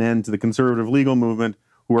want an end to the conservative legal movement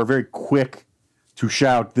who are very quick to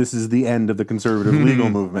shout, this is the end of the conservative legal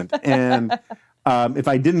movement. And if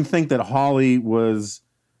I didn't think that Hawley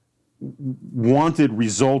wanted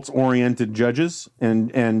results-oriented judges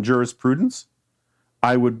and jurisprudence,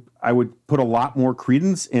 I would put a lot more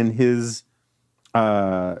credence in his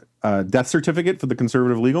death certificate for the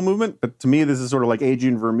conservative legal movement. But to me, this is sort of like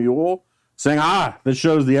Adrian Vermeule saying, this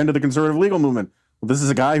shows the end of the conservative legal movement. Well, this is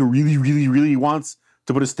a guy who really, really, really wants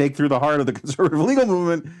to put a stake through the heart of the conservative legal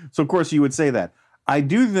movement. So, of course, you would say that. I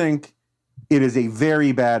do think it is a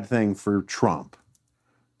very bad thing for Trump,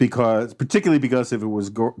 particularly because it was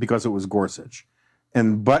Gorsuch.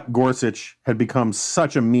 But Gorsuch had become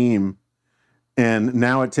such a meme, and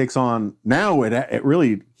now it takes on,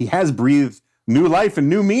 he has breathed new life and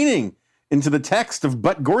new meaning into the text of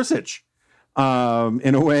But Gorsuch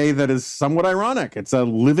in a way that is somewhat ironic. It's a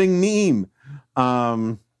living meme.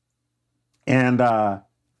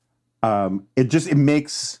 It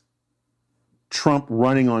makes Trump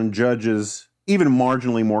running on judges even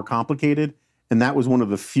marginally more complicated. And that was one of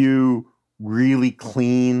the few really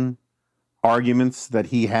clean arguments that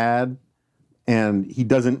he had. And he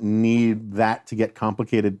doesn't need that to get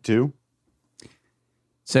complicated too.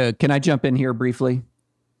 So can I jump in here briefly?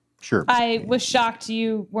 Sure. I was shocked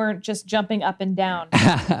you weren't just jumping up and down.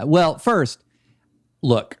 Well, first,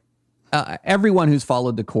 look, everyone who's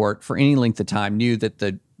followed the court for any length of time knew that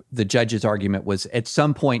the judge's argument was at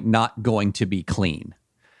some point not going to be clean.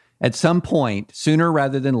 At some point, sooner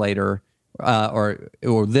rather than later, or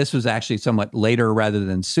this was actually somewhat later rather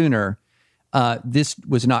than sooner, this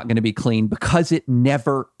was not going to be clean because it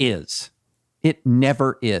never is. It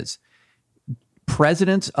never is.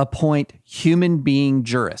 Presidents appoint human being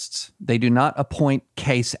jurists. They do not appoint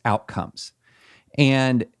case outcomes.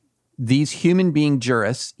 And these human being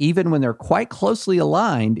jurists, even when they're quite closely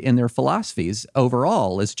aligned in their philosophies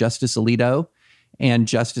overall, as Justice Alito and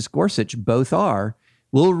Justice Gorsuch both are,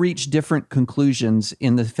 will reach different conclusions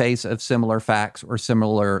in the face of similar facts or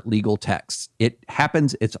similar legal texts. It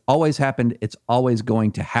happens. It's always happened. It's always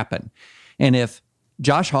going to happen. And if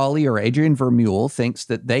Josh Hawley or Adrian Vermeule thinks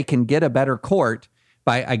that they can get a better court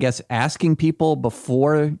by, I guess, asking people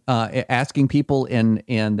in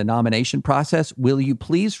the nomination process, will you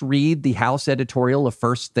please read the House editorial of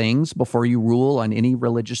First Things before you rule on any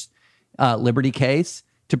religious liberty case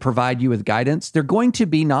to provide you with guidance? They're going to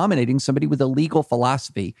be nominating somebody with a legal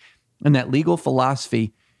philosophy, and that legal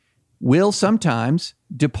philosophy will sometimes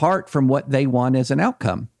depart from what they want as an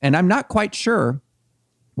outcome. And I'm not quite sure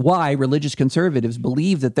why religious conservatives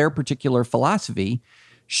believe that their particular philosophy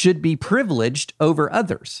should be privileged over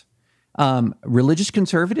others. Religious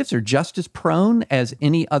conservatives are just as prone as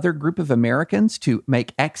any other group of Americans to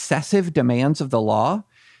make excessive demands of the law.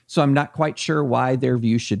 So I'm not quite sure why their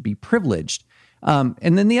view should be privileged.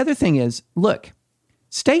 And then the other thing is, look,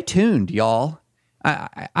 stay tuned, y'all.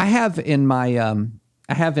 I have in my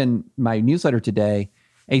newsletter today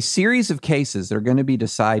a series of cases that are going to be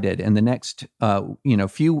decided in the next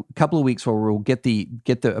couple of weeks, where we'll get the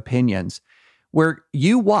opinions, where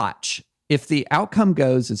you watch. If the outcome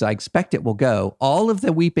goes as I expect it will go, all of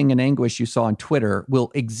the weeping and anguish you saw on Twitter will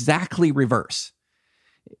exactly reverse.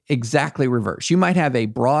 Exactly reverse. You might have a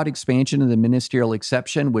broad expansion of the ministerial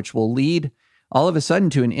exception, which will lead all of a sudden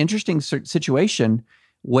to an interesting situation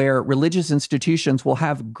where religious institutions will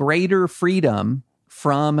have greater freedom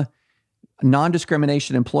from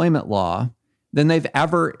non-discrimination employment law than they've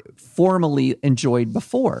ever formally enjoyed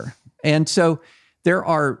before. And so there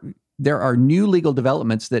are new legal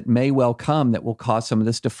developments that may well come that will cause some of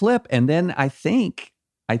this to flip. And then I think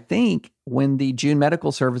when the June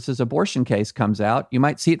Medical Services abortion case comes out, you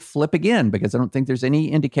might see it flip again, because I don't think there's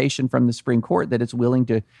any indication from the Supreme Court that it's willing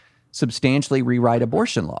to substantially rewrite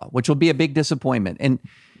abortion law, which will be a big disappointment. And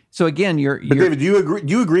so again, But David, do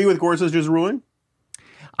you agree with Gorsuch's ruling?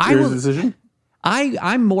 Decision?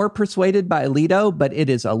 I'm more persuaded by Alito, but it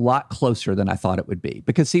is a lot closer than I thought it would be.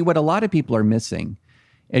 Because see, what a lot of people are missing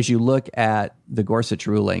as you look at the Gorsuch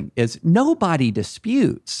ruling is nobody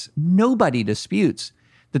disputes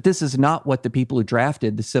that this is not what the people who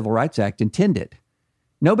drafted the Civil Rights Act intended.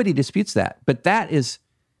 Nobody disputes that. But that is,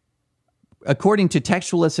 according to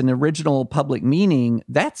textualists and original public meaning,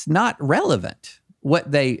 that's not relevant,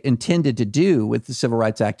 what they intended to do with the Civil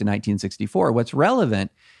Rights Act in 1964. What's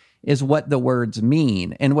relevant is what the words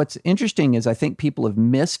mean. And what's interesting is I think people have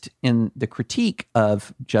missed in the critique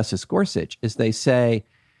of Justice Gorsuch is they say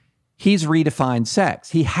he's redefined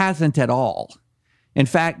sex. He hasn't at all. In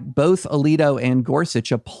fact, both Alito and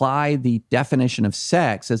Gorsuch apply the definition of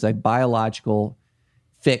sex as a biological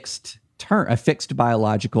fixed term, a fixed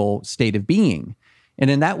biological state of being. And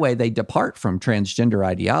in that way, they depart from transgender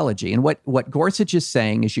ideology. And what Gorsuch is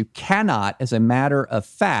saying is you cannot, as a matter of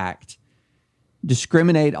fact,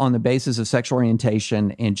 discriminate on the basis of sexual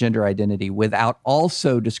orientation and gender identity without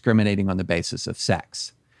also discriminating on the basis of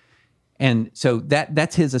sex. And so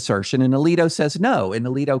that's his assertion. And Alito says no. And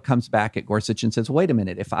Alito comes back at Gorsuch and says, wait a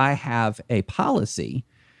minute, if I have a policy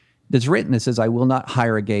that's written that says I will not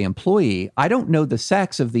hire a gay employee, I don't know the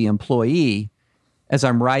sex of the employee as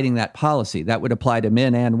I'm writing that policy. That would apply to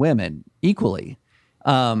men and women equally.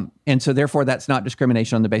 And so therefore, that's not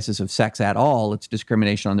discrimination on the basis of sex at all. It's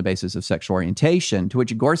discrimination on the basis of sexual orientation, to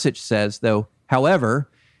which Gorsuch says, though,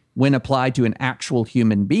 however, when applied to an actual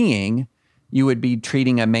human being, you would be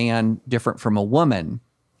treating a man different from a woman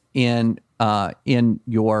in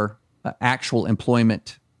your actual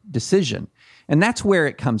employment decision. And that's where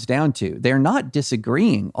it comes down to. They're not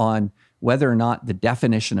disagreeing on whether or not the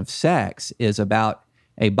definition of sex is about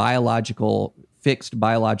a fixed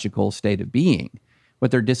biological state of being.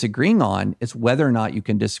 What they're disagreeing on is whether or not you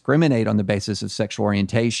can discriminate on the basis of sexual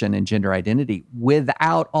orientation and gender identity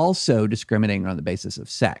without also discriminating on the basis of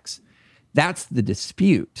sex. That's the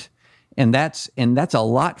dispute. And that's a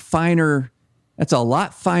lot finer. That's a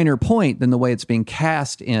lot finer point than the way it's being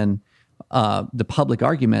cast in the public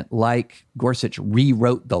argument, like Gorsuch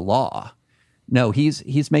rewrote the law. No,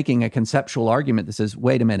 he's making a conceptual argument that says,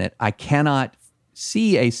 wait a minute, I cannot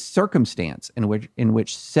see a circumstance in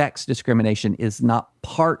which sex discrimination is not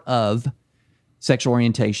part of sexual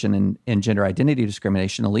orientation and gender identity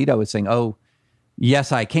discrimination. Alito is saying, oh,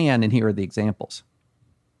 yes, I can, and here are the examples.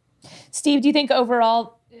 Steve, do you think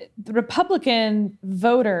overall the Republican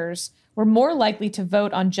voters were more likely to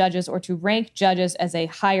vote on judges or to rank judges as a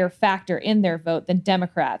higher factor in their vote than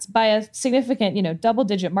Democrats by a significant,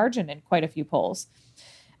 double-digit margin in quite a few polls?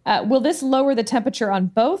 Will this lower the temperature on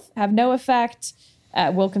both, have no effect?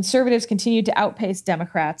 Will conservatives continue to outpace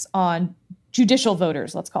Democrats on judicial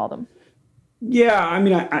voters, let's call them? Yeah, I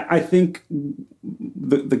mean, I think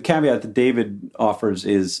the caveat that David offers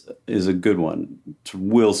is a good one.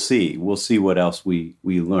 We'll see. We'll see what else we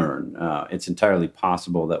learn. It's entirely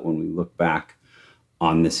possible that when we look back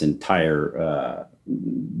on this entire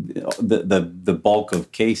the bulk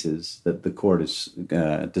of cases that the court is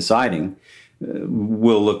deciding,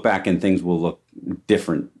 we'll look back and things will look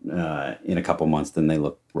different in a couple months than they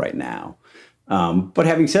look right now. But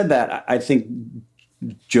having said that, I think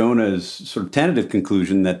Jonah's sort of tentative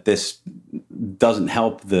conclusion that this doesn't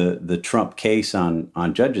help the Trump case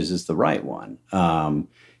on judges is the right one.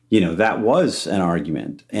 That was an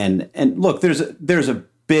argument. And look, there's a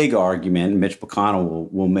big argument. Mitch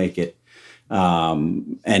McConnell will make it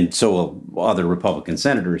and so will other Republican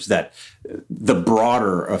senators, that the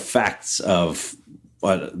broader effects of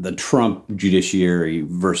the Trump judiciary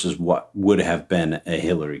versus what would have been a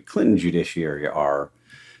Hillary Clinton judiciary are,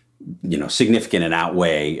 significant and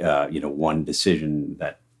outweigh, one decision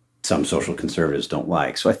that some social conservatives don't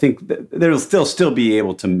like. So I think that they'll still be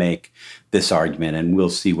able to make this argument, and we'll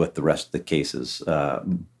see what the rest of the cases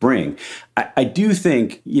bring. I do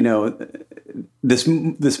think,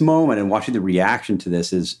 this moment and watching the reaction to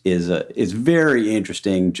this is very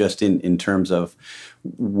interesting, just in terms of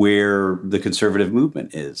where the conservative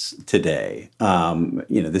movement is today.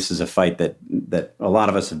 This is a fight that a lot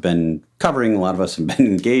of us have been covering, a lot of us have been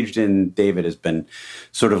engaged in. David has been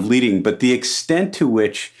sort of leading, but the extent to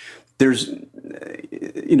which there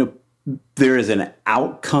is an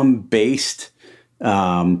outcome-based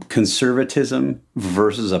conservatism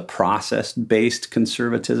versus a process-based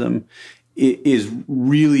conservatism is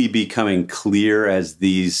really becoming clear as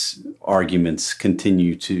these arguments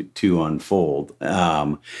continue to unfold.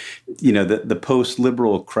 The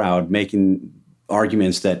post-liberal crowd making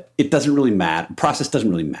arguments that it doesn't really matter, process doesn't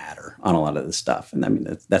really matter on a lot of this stuff. And I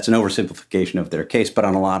mean, that's an oversimplification of their case, but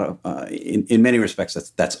on a lot of, in many respects,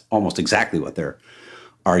 that's almost exactly what they're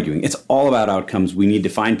arguing. It's all about outcomes. We need to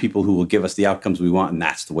find people who will give us the outcomes we want, and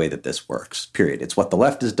that's the way that this works, period. It's what the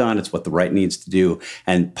left has done. It's what the right needs to do.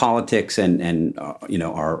 And politics and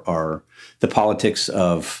the politics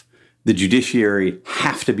of the judiciary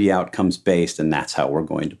have to be outcomes-based, and that's how we're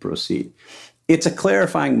going to proceed. It's a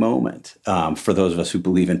clarifying moment for those of us who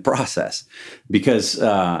believe in process, because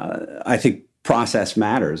I think process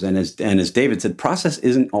matters. And as David said, process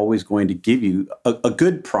isn't always going to give you a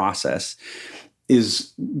good process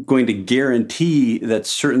is going to guarantee that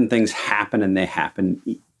certain things happen, and they happen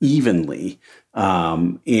evenly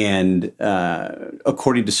and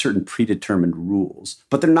according to certain predetermined rules.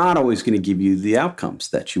 But they're not always going to give you the outcomes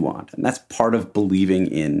that you want. And that's part of believing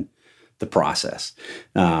in the process.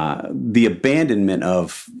 The abandonment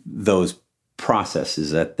of those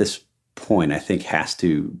processes at this point, I think, has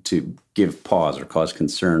to give pause or cause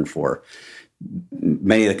concern for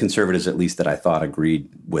many of the conservatives, at least that I thought agreed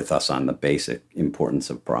with us on the basic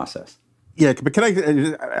importance of process. Yeah, but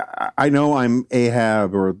I know I'm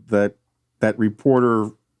Ahab, or that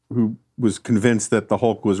reporter who was convinced that the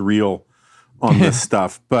Hulk was real on this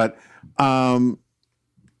stuff. But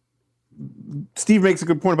Steve makes a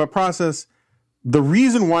good point about process. The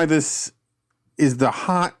reason why this is the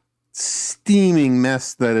hot, steaming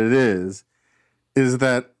mess that it is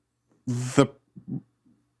that the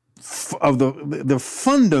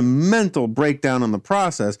fundamental breakdown in the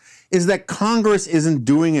process is that Congress isn't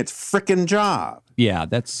doing its frickin' job. Yeah,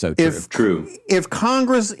 that's so true. If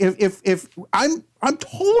Congress, if I'm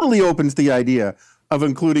totally open to the idea of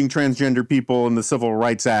including transgender people in the Civil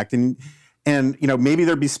Rights Act, and maybe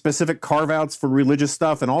there'd be specific carve-outs for religious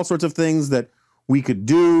stuff and all sorts of things that we could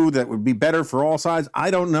do that would be better for all sides.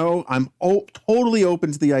 I don't know. I'm totally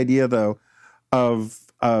open to the idea, though, of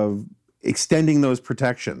extending those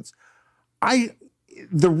protections. It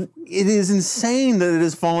is insane that it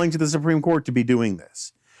is falling to the Supreme Court to be doing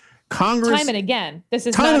this. Congress, time and again. This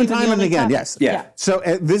is time not and even time the and only again. topic. Yes. Yeah. So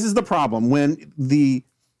this is the problem when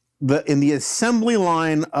in the assembly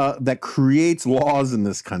line that creates laws in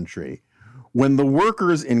this country, when the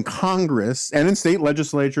workers in Congress and in state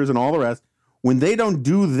legislatures and all the rest, when they don't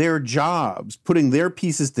do their jobs, putting their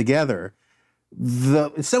pieces together,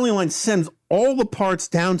 the assembly line sends all the parts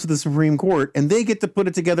down to the Supreme Court, and they get to put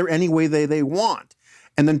it together any way they want.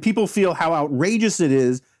 And then people feel how outrageous it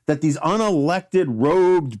is that these unelected,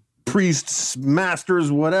 robed priests,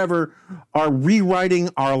 masters, whatever, are rewriting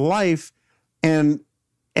our life and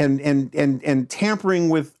tampering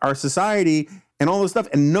with our society and all this stuff.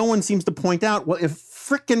 And no one seems to point out, well, if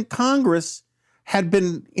frickin' Congress had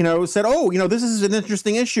been, said, this is an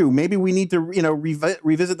interesting issue. Maybe we need to, revisit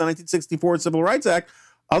the 1964 Civil Rights Act.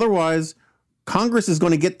 Otherwise, Congress is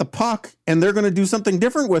going to get the puck and they're going to do something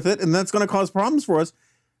different with it, and that's going to cause problems for us.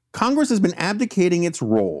 Congress has been abdicating its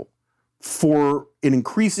role for an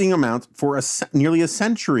increasing amount for nearly a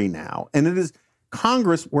century now. And it is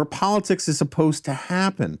Congress where politics is supposed to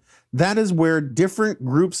happen. That is where different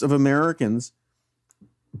groups of Americans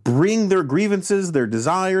bring their grievances, their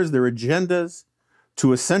desires, their agendas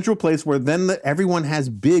to a central place where then everyone has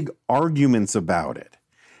big arguments about it.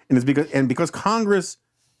 And it's because Congress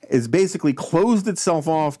is basically closed itself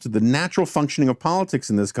off to the natural functioning of politics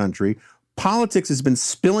in this country. Politics has been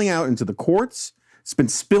spilling out into the courts. It's been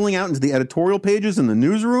spilling out into the editorial pages in the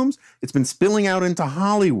newsrooms. It's been spilling out into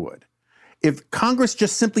Hollywood. If Congress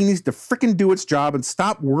just simply needs to frickin' do its job and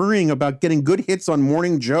stop worrying about getting good hits on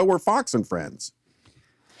Morning Joe or Fox and Friends.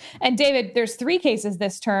 And David, there's 3 cases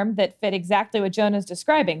this term that fit exactly what Jonah's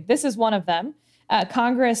describing. This is one of them.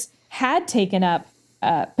 Congress had taken up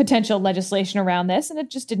potential legislation around this, and it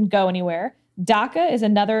just didn't go anywhere. DACA is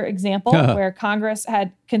another example where Congress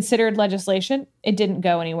had considered legislation. It didn't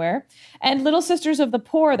go anywhere. And Little Sisters of the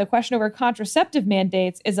Poor, the question over contraceptive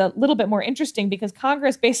mandates, is a little bit more interesting because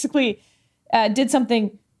Congress basically did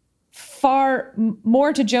something far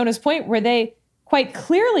more to Jonah's point, where they quite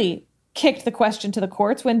clearly kicked the question to the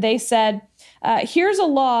courts when they said, here's a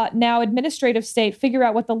law, now administrative state, figure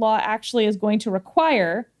out what the law actually is going to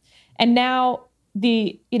require. And now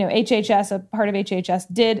the, HHS, a part of HHS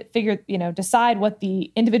did decide what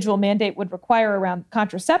the individual mandate would require around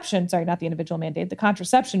contraception. Sorry, not the individual mandate, the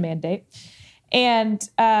contraception mandate. And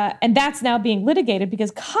that's now being litigated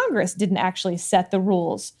because Congress didn't actually set the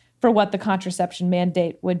rules for what the contraception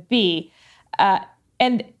mandate would be.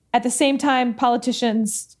 And at the same time,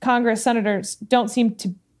 politicians, Congress, senators don't seem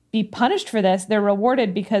to be punished for this. They're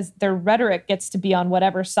rewarded because their rhetoric gets to be on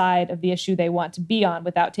whatever side of the issue they want to be on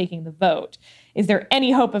without taking the vote. Is there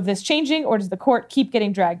any hope of this changing, or does the court keep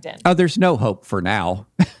getting dragged in? Oh, there's no hope for now.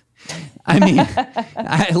 I mean,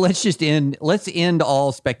 let's end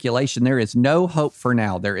all speculation. There is no hope for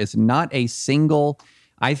now. There is not a single,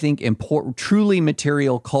 I think, important, truly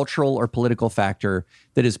material, cultural, or political factor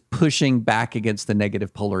that is pushing back against the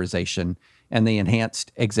negative polarization and the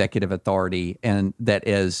enhanced executive authority, and that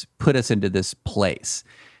has put us into this place.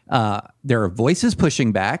 There are voices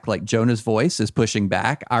pushing back, like Jonah's voice is pushing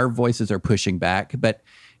back. Our voices are pushing back, but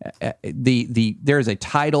there is a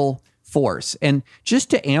tidal force. And just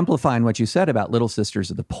to amplify on what you said about Little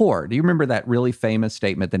Sisters of the Poor, do you remember that really famous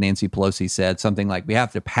statement that Nancy Pelosi said, something like, we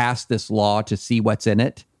have to pass this law to see what's in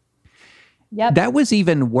it? Yep. That was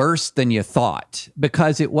even worse than you thought,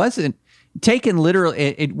 because it wasn't taken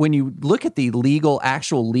literally. When you look at the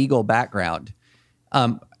actual legal background,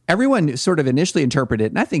 everyone sort of initially interpreted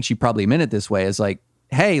it, and I think she probably meant it this way, as like,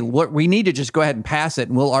 hey, we need to just go ahead and pass it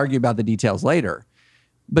and we'll argue about the details later.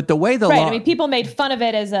 But the way the law... I mean, people made fun of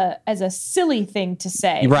it as a silly thing to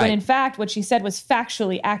say, right, when in fact what she said was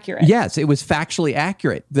factually accurate. Yes, it was factually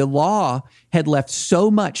accurate. The law had left so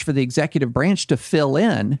much for the executive branch to fill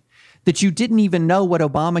in that you didn't even know what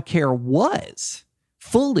Obamacare was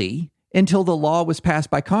fully until the law was passed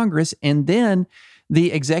by Congress, and then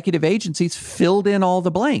the executive agencies filled in all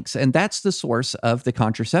the blanks. And that's the source of the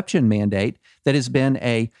contraception mandate that has been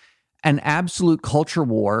an absolute culture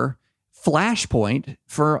war flashpoint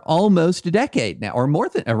for almost a decade now, or more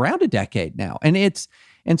than around a decade now. And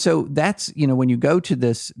so that's, when you go to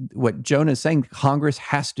this, what Jonah is saying, Congress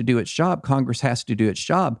has to do its job. Congress has to do its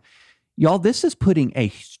job. Y'all, this is putting a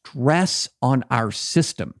stress on our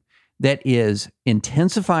system that is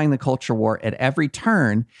intensifying the culture war at every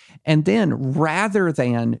turn. And then rather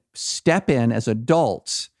than step in as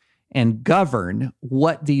adults and govern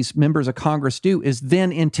what these members of Congress do, is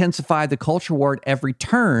then intensify the culture war at every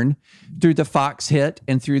turn through the Fox hit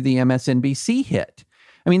and through the MSNBC hit.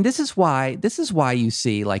 I mean, this is why you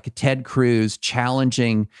see like Ted Cruz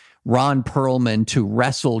challenging Ron Perlman to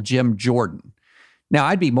wrestle Jim Jordan. Now,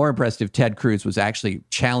 I'd be more impressed if Ted Cruz was actually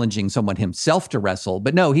challenging someone himself to wrestle,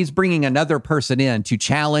 but no, he's bringing another person in to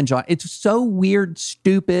challenge on. It's so weird,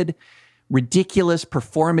 stupid, ridiculous,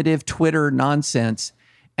 performative Twitter nonsense.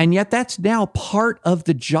 And yet that's now part of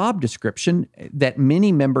the job description that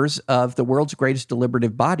many members of the world's greatest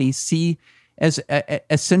deliberative body see as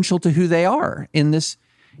essential to who they are in this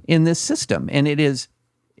system. And it is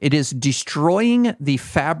destroying the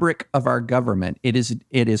fabric of our government. It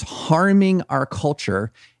is harming our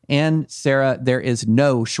culture. And Sarah, there is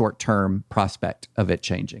no short-term prospect of it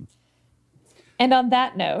changing. And on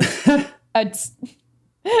that note,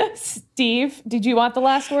 Steve, did you want the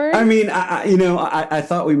last word? I mean, I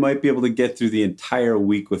thought we might be able to get through the entire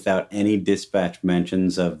week without any Dispatch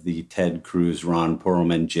mentions of the Ted Cruz, Ron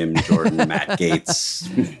Perlman, Jim Jordan, Matt Gaetz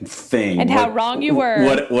thing. And how wrong you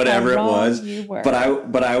were. Whatever it was.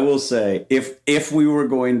 But I will say, if we were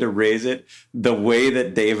going to raise it, the way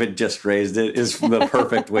that David just raised it is the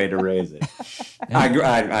perfect way to raise it. I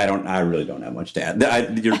really don't have much to add.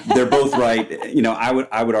 They're both right.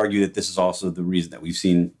 I would argue that this is also the reason that we've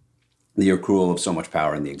seen the accrual of so much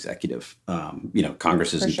power in the executive.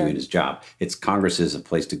 Congress isn't doing its job. Congress is a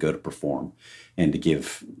place to go to perform and to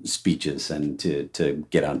give speeches and to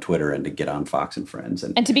get on Twitter and to get on Fox and Friends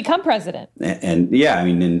and to become president. And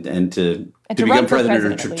to become president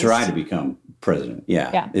or to try to become president.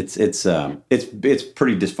 Yeah. It's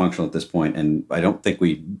pretty dysfunctional at this point, and I don't think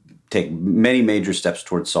we take many major steps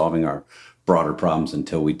towards solving our broader problems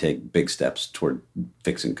until we take big steps toward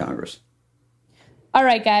fixing Congress. All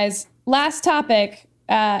right, guys. Last topic.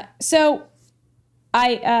 So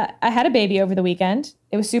I had a baby over the weekend.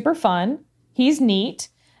 It was super fun. He's neat.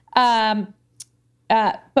 But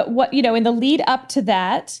what, in the lead up to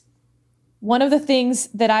that, one of the things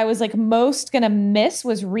that I was like most going to miss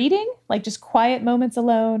was reading, like just quiet moments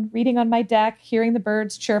alone, reading on my deck, hearing the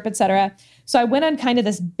birds chirp, etc. So I went on kind of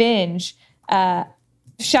this binge.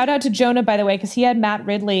 Shout out to Jonah, by the way, because he had Matt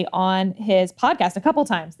Ridley on his podcast a couple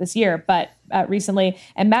times this year, but recently.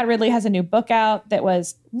 And Matt Ridley has a new book out that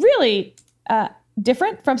was really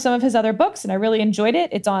different from some of his other books, and I really enjoyed it.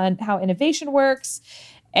 It's on how innovation works,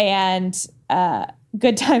 and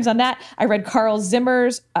good times on that. I read Carl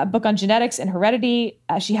Zimmer's book on genetics and heredity.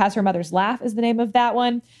 She Has Her Mother's Laugh is the name of that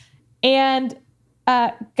one. And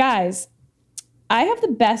guys, I have the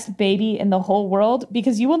best baby in the whole world,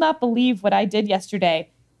 because you will not believe what I did yesterday.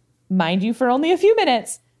 Mind you, for only a few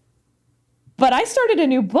minutes. But I started a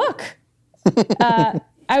new book. I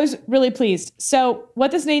was really pleased. So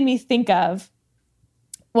what this made me think of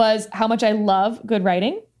was how much I love good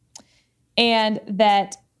writing, and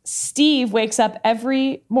that Steve wakes up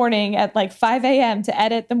every morning at like 5 a.m. to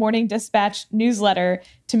edit the Morning Dispatch newsletter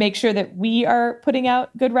to make sure that we are putting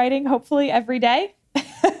out good writing, hopefully every day.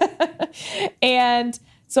 And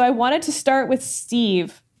so I wanted to start with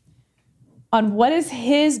Steve on what is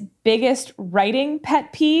his biggest writing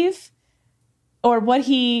pet peeve, or what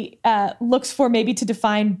he looks for maybe to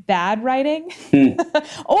define bad writing.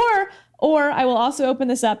 Or I will also open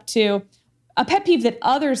this up to a pet peeve that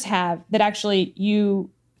others have that actually you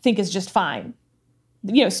think is just fine.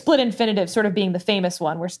 Split infinitive sort of being the famous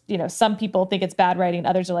one where, some people think it's bad writing and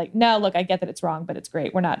others are like, no, look, I get that it's wrong, but it's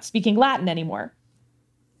great. We're not speaking Latin anymore.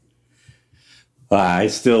 I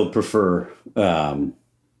still prefer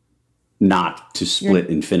not to split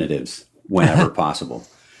infinitives whenever possible.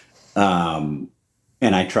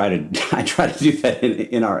 And I try to do that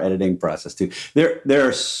in our editing process too. There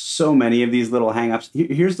are so many of these little hangups.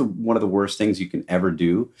 Here's one of the worst things you can ever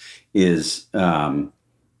do is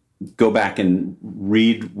go back and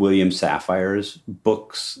read William Sapphire's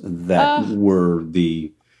books that were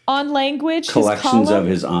the on language collections of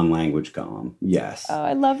his on language column. Yes. Oh,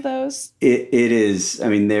 I love those. It is. I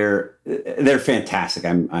mean, they're fantastic.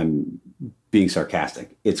 I'm being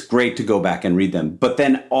sarcastic. It's great to go back and read them, but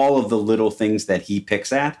then all of the little things that he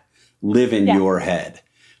picks at live in your head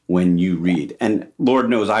when you read. And Lord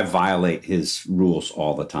knows I violate his rules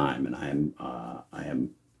all the time, and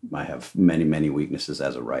I have many, many weaknesses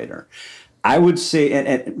as a writer. I would say,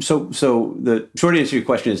 and so the short answer to your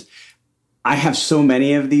question is, I have so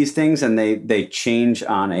many of these things, and they change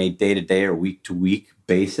on a day-to-day or week-to-week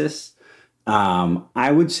basis.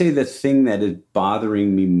 I would say the thing that is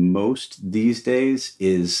bothering me most these days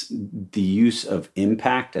is the use of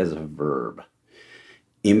impact as a verb.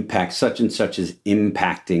 Impact, such and such is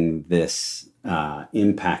impacting this,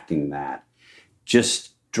 impacting that.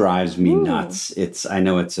 Just drives me nuts. I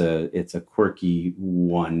know it's a quirky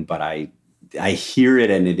one, but I hear it,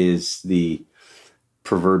 and it is the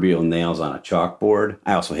proverbial nails on a chalkboard.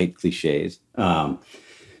 I also hate cliches.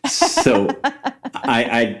 So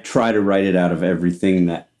I try to write it out of everything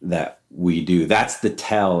that we do. That's the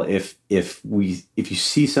tell. If you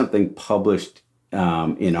see something published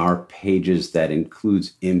in our pages that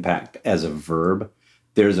includes impact as a verb,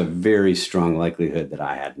 there's a very strong likelihood that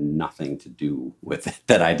I had nothing to do with it,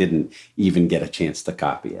 that I didn't even get a chance to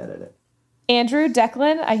copy edit it. Andrew,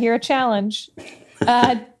 Declan, I hear a challenge.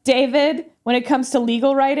 David, when it comes to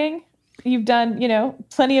legal writing, you've done,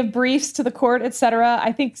 plenty of briefs to the court, et cetera.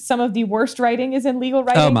 I think some of the worst writing is in legal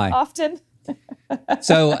writing often.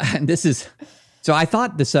 So I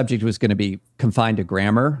thought the subject was going to be confined to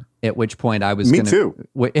grammar, at which point I was Me too.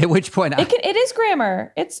 At which point it is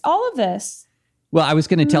grammar. It's all of this. Well, I was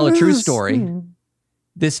going to tell a true story.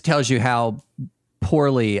 This tells you how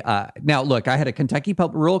poorly. Now, look, I had a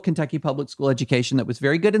rural Kentucky public school education that was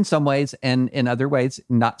very good in some ways, and in other ways,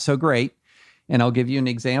 not so great. And I'll give you an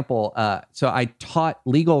example. So I taught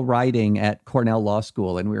legal writing at Cornell Law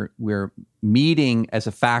School, and we're meeting as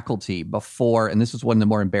a faculty before, and this was one of the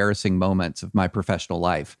more embarrassing moments of my professional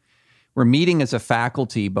life. We're meeting as a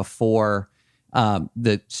faculty before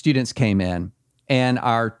the students came in, and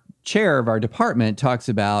our chair of our department talks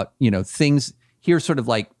about, things. Here's sort of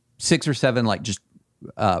like 6 or 7, like just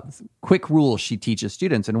quick rules she teaches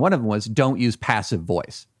students. And one of them was, don't use passive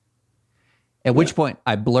voice. At which point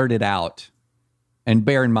I blurted out, and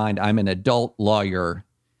bear in mind, I'm an adult lawyer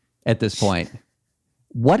at this point,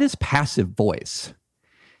 what is passive voice?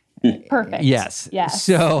 Perfect. Yes.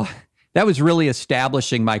 So that was really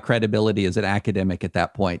establishing my credibility as an academic at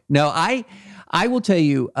that point. No, I will tell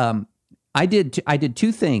you, I did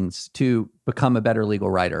 2 things to become a better legal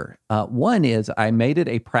writer. One is I made it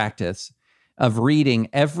a practice of reading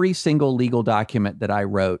every single legal document that I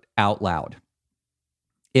wrote out loud.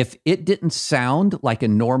 If it didn't sound like a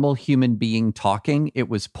normal human being talking, it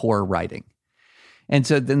was poor writing. And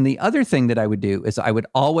so then the other thing that I would do is I would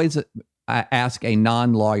always ask a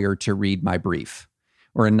non-lawyer to read my brief,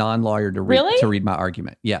 or a non-lawyer to read my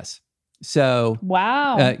argument. Yes. So,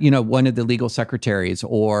 wow. One of the legal secretaries,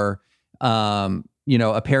 or, a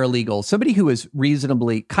paralegal, somebody who is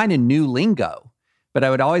reasonably kind of new lingo. But I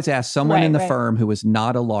would always ask someone in the firm who was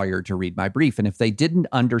not a lawyer to read my brief. And if they didn't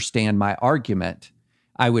understand my argument,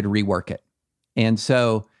 I would rework it. And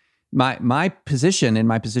so my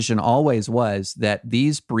position always was that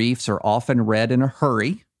these briefs are often read in a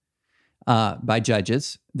hurry by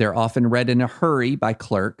judges. They're often read in a hurry by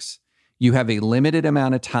clerks. You have a limited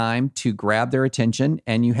amount of time to grab their attention,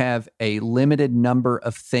 and you have a limited number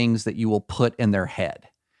of things that you will put in their head.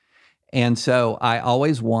 And so I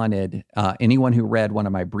always wanted anyone who read one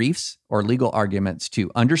of my briefs or legal arguments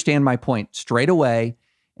to understand my point straight away,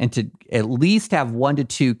 and to at least have 1 to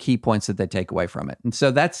 2 key points that they take away from it. And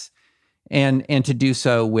so that's, and to do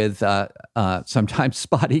so with sometimes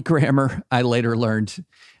spotty grammar, I later learned.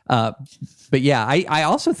 But yeah, I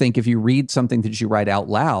also think if you read something that you write out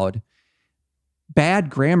loud, bad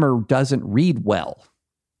grammar doesn't read well.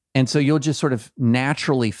 And so you'll just sort of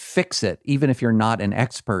naturally fix it, even if you're not an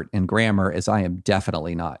expert in grammar, as I am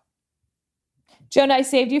definitely not. Jonah, I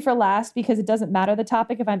saved you for last because it doesn't matter the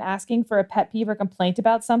topic. If I'm asking for a pet peeve or complaint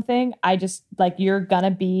about something, I just you're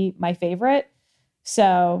gonna be my favorite.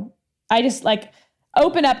 So I just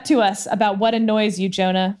open up to us about what annoys you,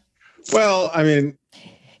 Jonah. Well, I mean,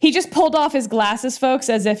 he just pulled off his glasses, folks,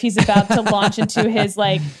 as if he's about to launch into his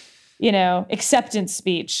acceptance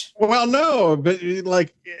speech. Well, no, but given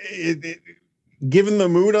the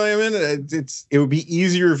mood I am in, it would be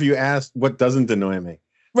easier if you asked what doesn't annoy me.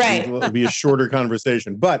 Right. It would be a shorter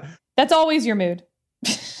conversation, but that's always your mood.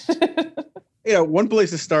 One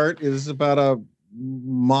place to start is about a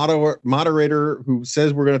moderator who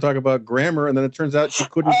says we're going to talk about grammar, and then it turns out she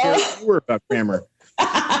couldn't care fewer about grammar.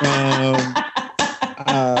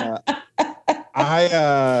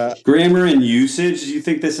 Grammar and usage. Do you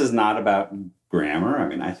think this is not about grammar? I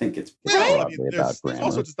mean, I think it's probably about grammar. There's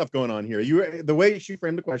all sorts of stuff going on here. The way she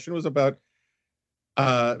framed the question was about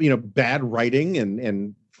bad writing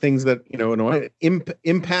and things that annoy.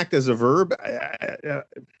 Impact as a verb.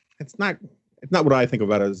 It's not what I think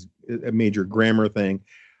about as a major grammar thing.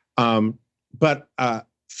 But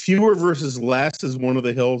fewer versus less is one of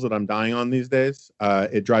the hills that I'm dying on these days.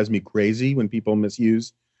 It drives me crazy when people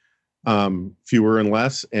misuse fewer and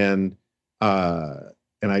less, and it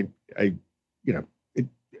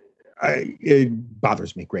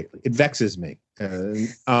bothers me greatly. It vexes me.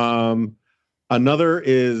 Another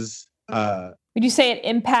is. Would you say it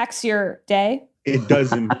impacts your day? It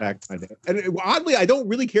does impact my day, and oddly, I don't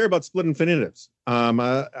really care about split infinitives.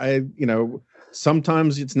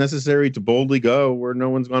 Sometimes it's necessary to boldly go where no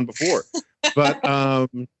one's gone before, but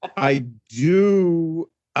I do.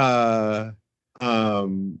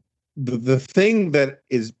 The thing that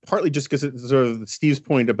is partly just because it's sort of Steve's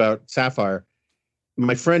point about Sapphire.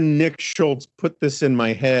 My friend Nick Schultz put this in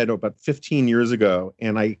my head about 15 years ago,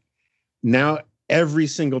 and now every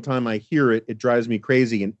single time I hear it, it drives me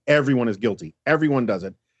crazy, and everyone is guilty. Everyone does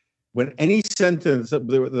it. When any sentence,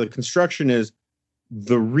 the construction is,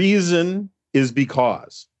 the reason is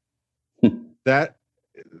because.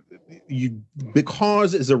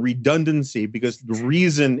 Because is a redundancy, because the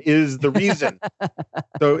reason is the reason.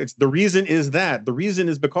 So it's the reason is that. The reason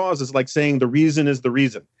is because is like saying the reason is the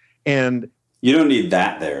reason. And you don't need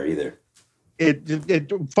that there either.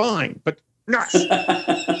 It fine, but not.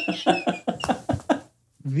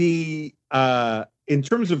 In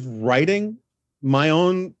terms of writing, my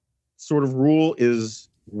own sort of rule is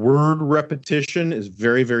word repetition is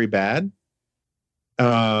very, very bad.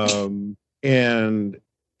 And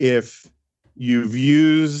if you've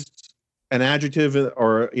used an adjective,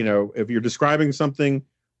 or if you're describing something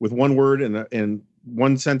with one word in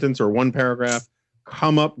one sentence or one paragraph,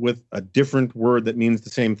 come up with a different word that means the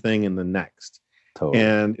same thing in the next. Totally.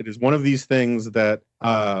 And it is one of these things that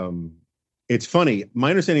it's funny. My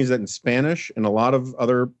understanding is that in Spanish and a lot of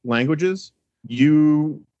other languages,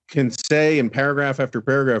 you can say in paragraph after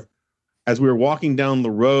paragraph, as we were walking down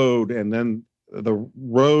the road, and then the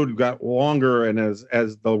road got longer, and as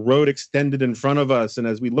the road extended in front of us, and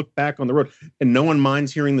as we look back on the road, and no one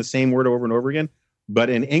minds hearing the same word over and over again. But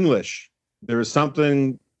in English, there is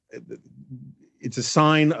something, it's a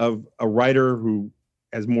sign of a writer who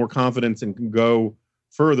has more confidence and can go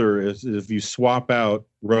further, is if you swap out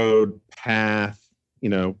road, path,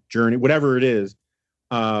 journey, whatever it is,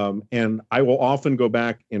 And I will often go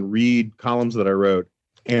back and read columns that I wrote,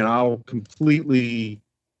 and I'll completely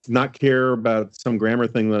not care about some grammar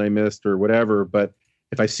thing that I missed or whatever. But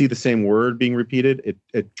if I see the same word being repeated,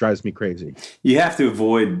 it drives me crazy. You have to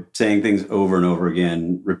avoid saying things over and over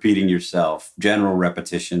again, repeating yourself, general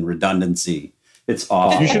repetition, redundancy. It's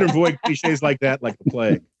awful. You should avoid cliches like that, like the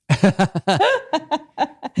plague.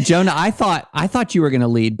 Jonah, I thought you were going to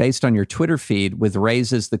lead based on your Twitter feed with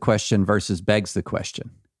raises the question versus begs the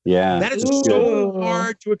question. Yeah. That is so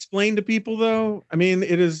hard to explain to people, though. I mean,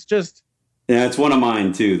 it is just... Yeah, it's one of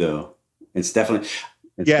mine, too, though. It's definitely...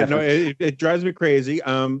 It drives me crazy.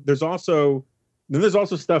 There's also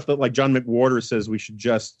stuff that, like, John McWhorter says we should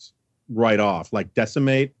just write off, like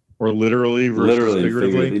decimate or literally versus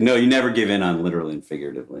figuratively. No, you never give in on literally and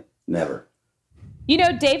figuratively. Never. You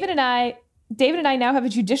know, David and I now have a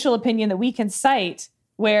judicial opinion that we can cite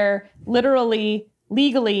where literally,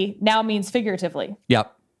 legally now means figuratively.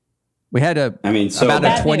 Yep. We had about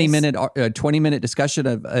a 20-minute discussion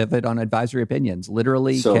of it on advisory opinions.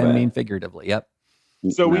 Literally mean figuratively. Yep.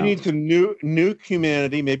 So we need to nuke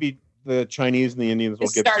humanity. Maybe the Chinese and the Indians will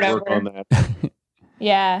get to work on that.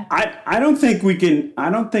 Yeah. I don't think we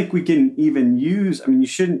can even use, I mean, you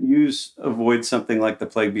shouldn't avoid something like the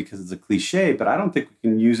plague because it's a cliche, but I don't think we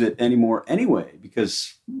can use it anymore anyway,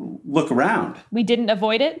 because look around. We didn't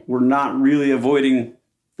avoid it? We're not really avoiding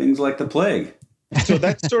things like the plague. So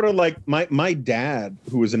that's sort of like my dad,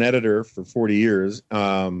 who was an editor for 40 years.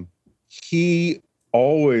 He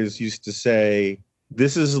always used to say,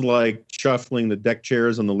 this is like shuffling the deck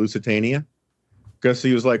chairs on the Lusitania. Because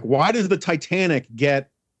he was like, why does the Titanic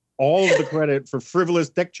get all of the credit for frivolous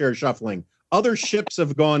deck chair shuffling? Other ships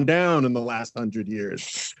have gone down in the last 100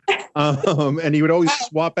 years. And he would always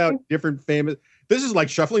swap out different famous... This is like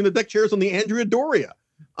shuffling the deck chairs on the Andrea Doria.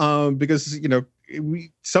 Because, you know,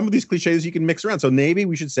 some of these cliches you can mix around. So maybe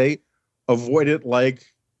we should say, avoid it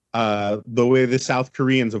like the way the South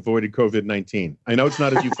Koreans avoided COVID-19. I know it's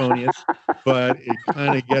not as euphonious, but it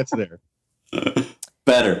kind of gets there.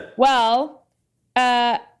 Better. Well...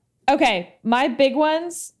 okay. My big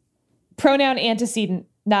ones, pronoun antecedent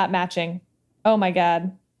not matching. Oh my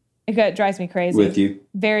God. It drives me crazy. With you.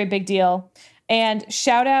 Very big deal. And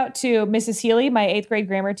shout out to Mrs. Healy, my 8th grade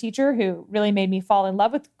grammar teacher, who really made me fall in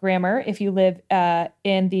love with grammar. If you live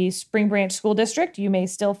in the Spring Branch School District, you may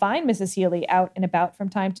still find Mrs. Healy out and about from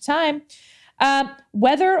time to time.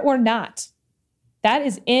 Whether or not. That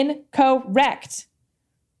is incorrect.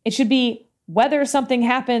 It should be whether something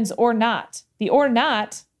happens or not. The or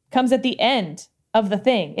not comes at the end of the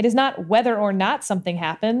thing. It is not whether or not something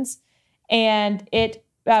happens. And it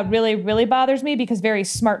really, really bothers me because very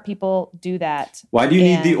smart people do that. Why do you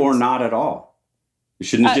need the or not at all?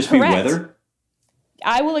 Shouldn't it just correct. be whether?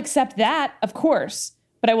 I will accept that, of course,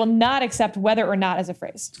 but I will not accept whether or not as a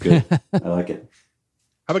phrase. It's good. I like it.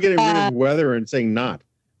 How about getting rid of whether and saying not?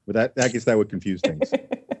 But I guess that would confuse things.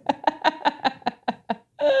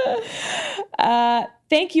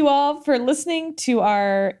 Thank you all for listening to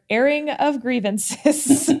our airing of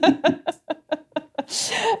grievances.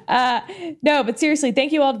 No, but seriously,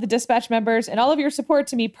 thank you all to the Dispatch members and all of your support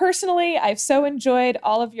to me personally. I've so enjoyed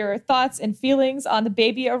all of your thoughts and feelings on the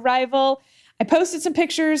baby arrival. I posted some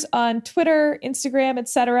pictures on Twitter, Instagram,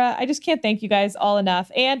 etc. I just can't thank you guys all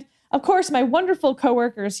enough. And of course, my wonderful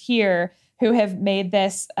coworkers here who have made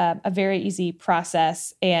this a very easy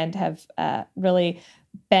process and have really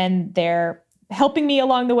been there helping me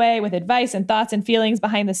along the way with advice and thoughts and feelings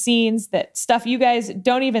behind the scenes, that stuff you guys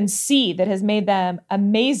don't even see that has made them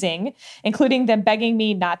amazing, including them begging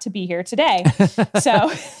me not to be here today. So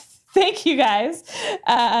thank you guys.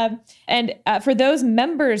 And for those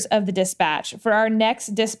members of the Dispatch, for our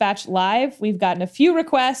next Dispatch Live, we've gotten a few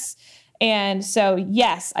requests. And so,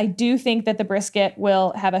 yes, I do think that the brisket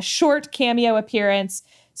will have a short cameo appearance.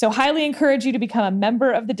 So highly encourage you to become a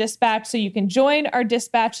member of the Dispatch so you can join our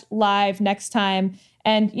Dispatch Live next time.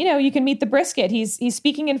 And, you know, you can meet the brisket. He's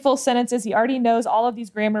speaking in full sentences. He already knows all of these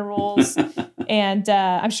grammar rules. And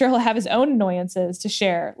I'm sure he'll have his own annoyances to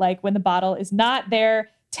share, like when the bottle is not there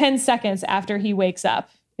 10 seconds after he wakes up.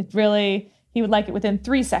 He would like it within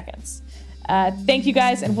 3 seconds. Thank you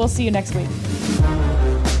guys, and we'll see you next week.